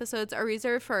Thursday episodes are reserved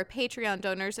for our Patreon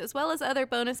donors, as well as other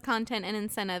bonus content and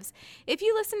incentives. If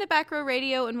you listen to Back Row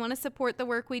Radio and want to support the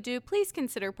work we do, please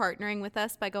consider partnering with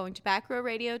us by going to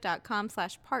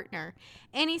backrowradio.com/partner.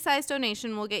 Any size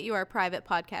donation will get you our private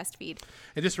podcast feed.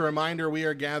 And just a reminder, we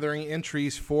are gathering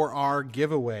entries for our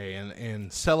giveaway. And in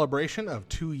celebration of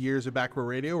 2 years of Back Row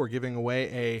Radio, we're giving away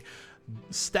a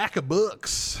stack of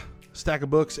books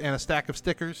and a stack of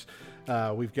stickers.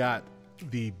 We've got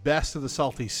The Best of the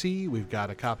Salty Sea. We've got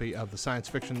a copy of the science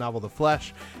fiction novel The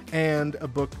Flesh, and a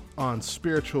book on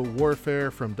spiritual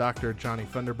warfare from Dr. Johnny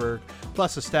Funderburg,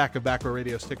 plus a stack of Back Row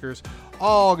Radio stickers,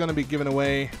 all going to be given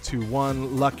away to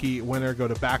one lucky winner. Go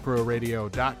to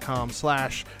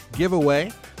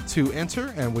backrowradio.com/giveaway to enter,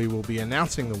 and we will be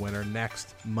announcing the winner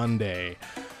next Monday.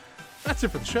 That's it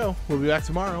for the show. We'll be back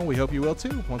tomorrow. We hope you will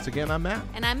too. Once again, I'm Matt.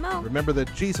 And I'm Mo. Remember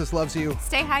that Jesus loves you.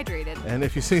 Stay hydrated. And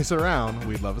if you see us around,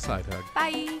 we'd love a side hug.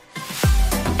 Bye.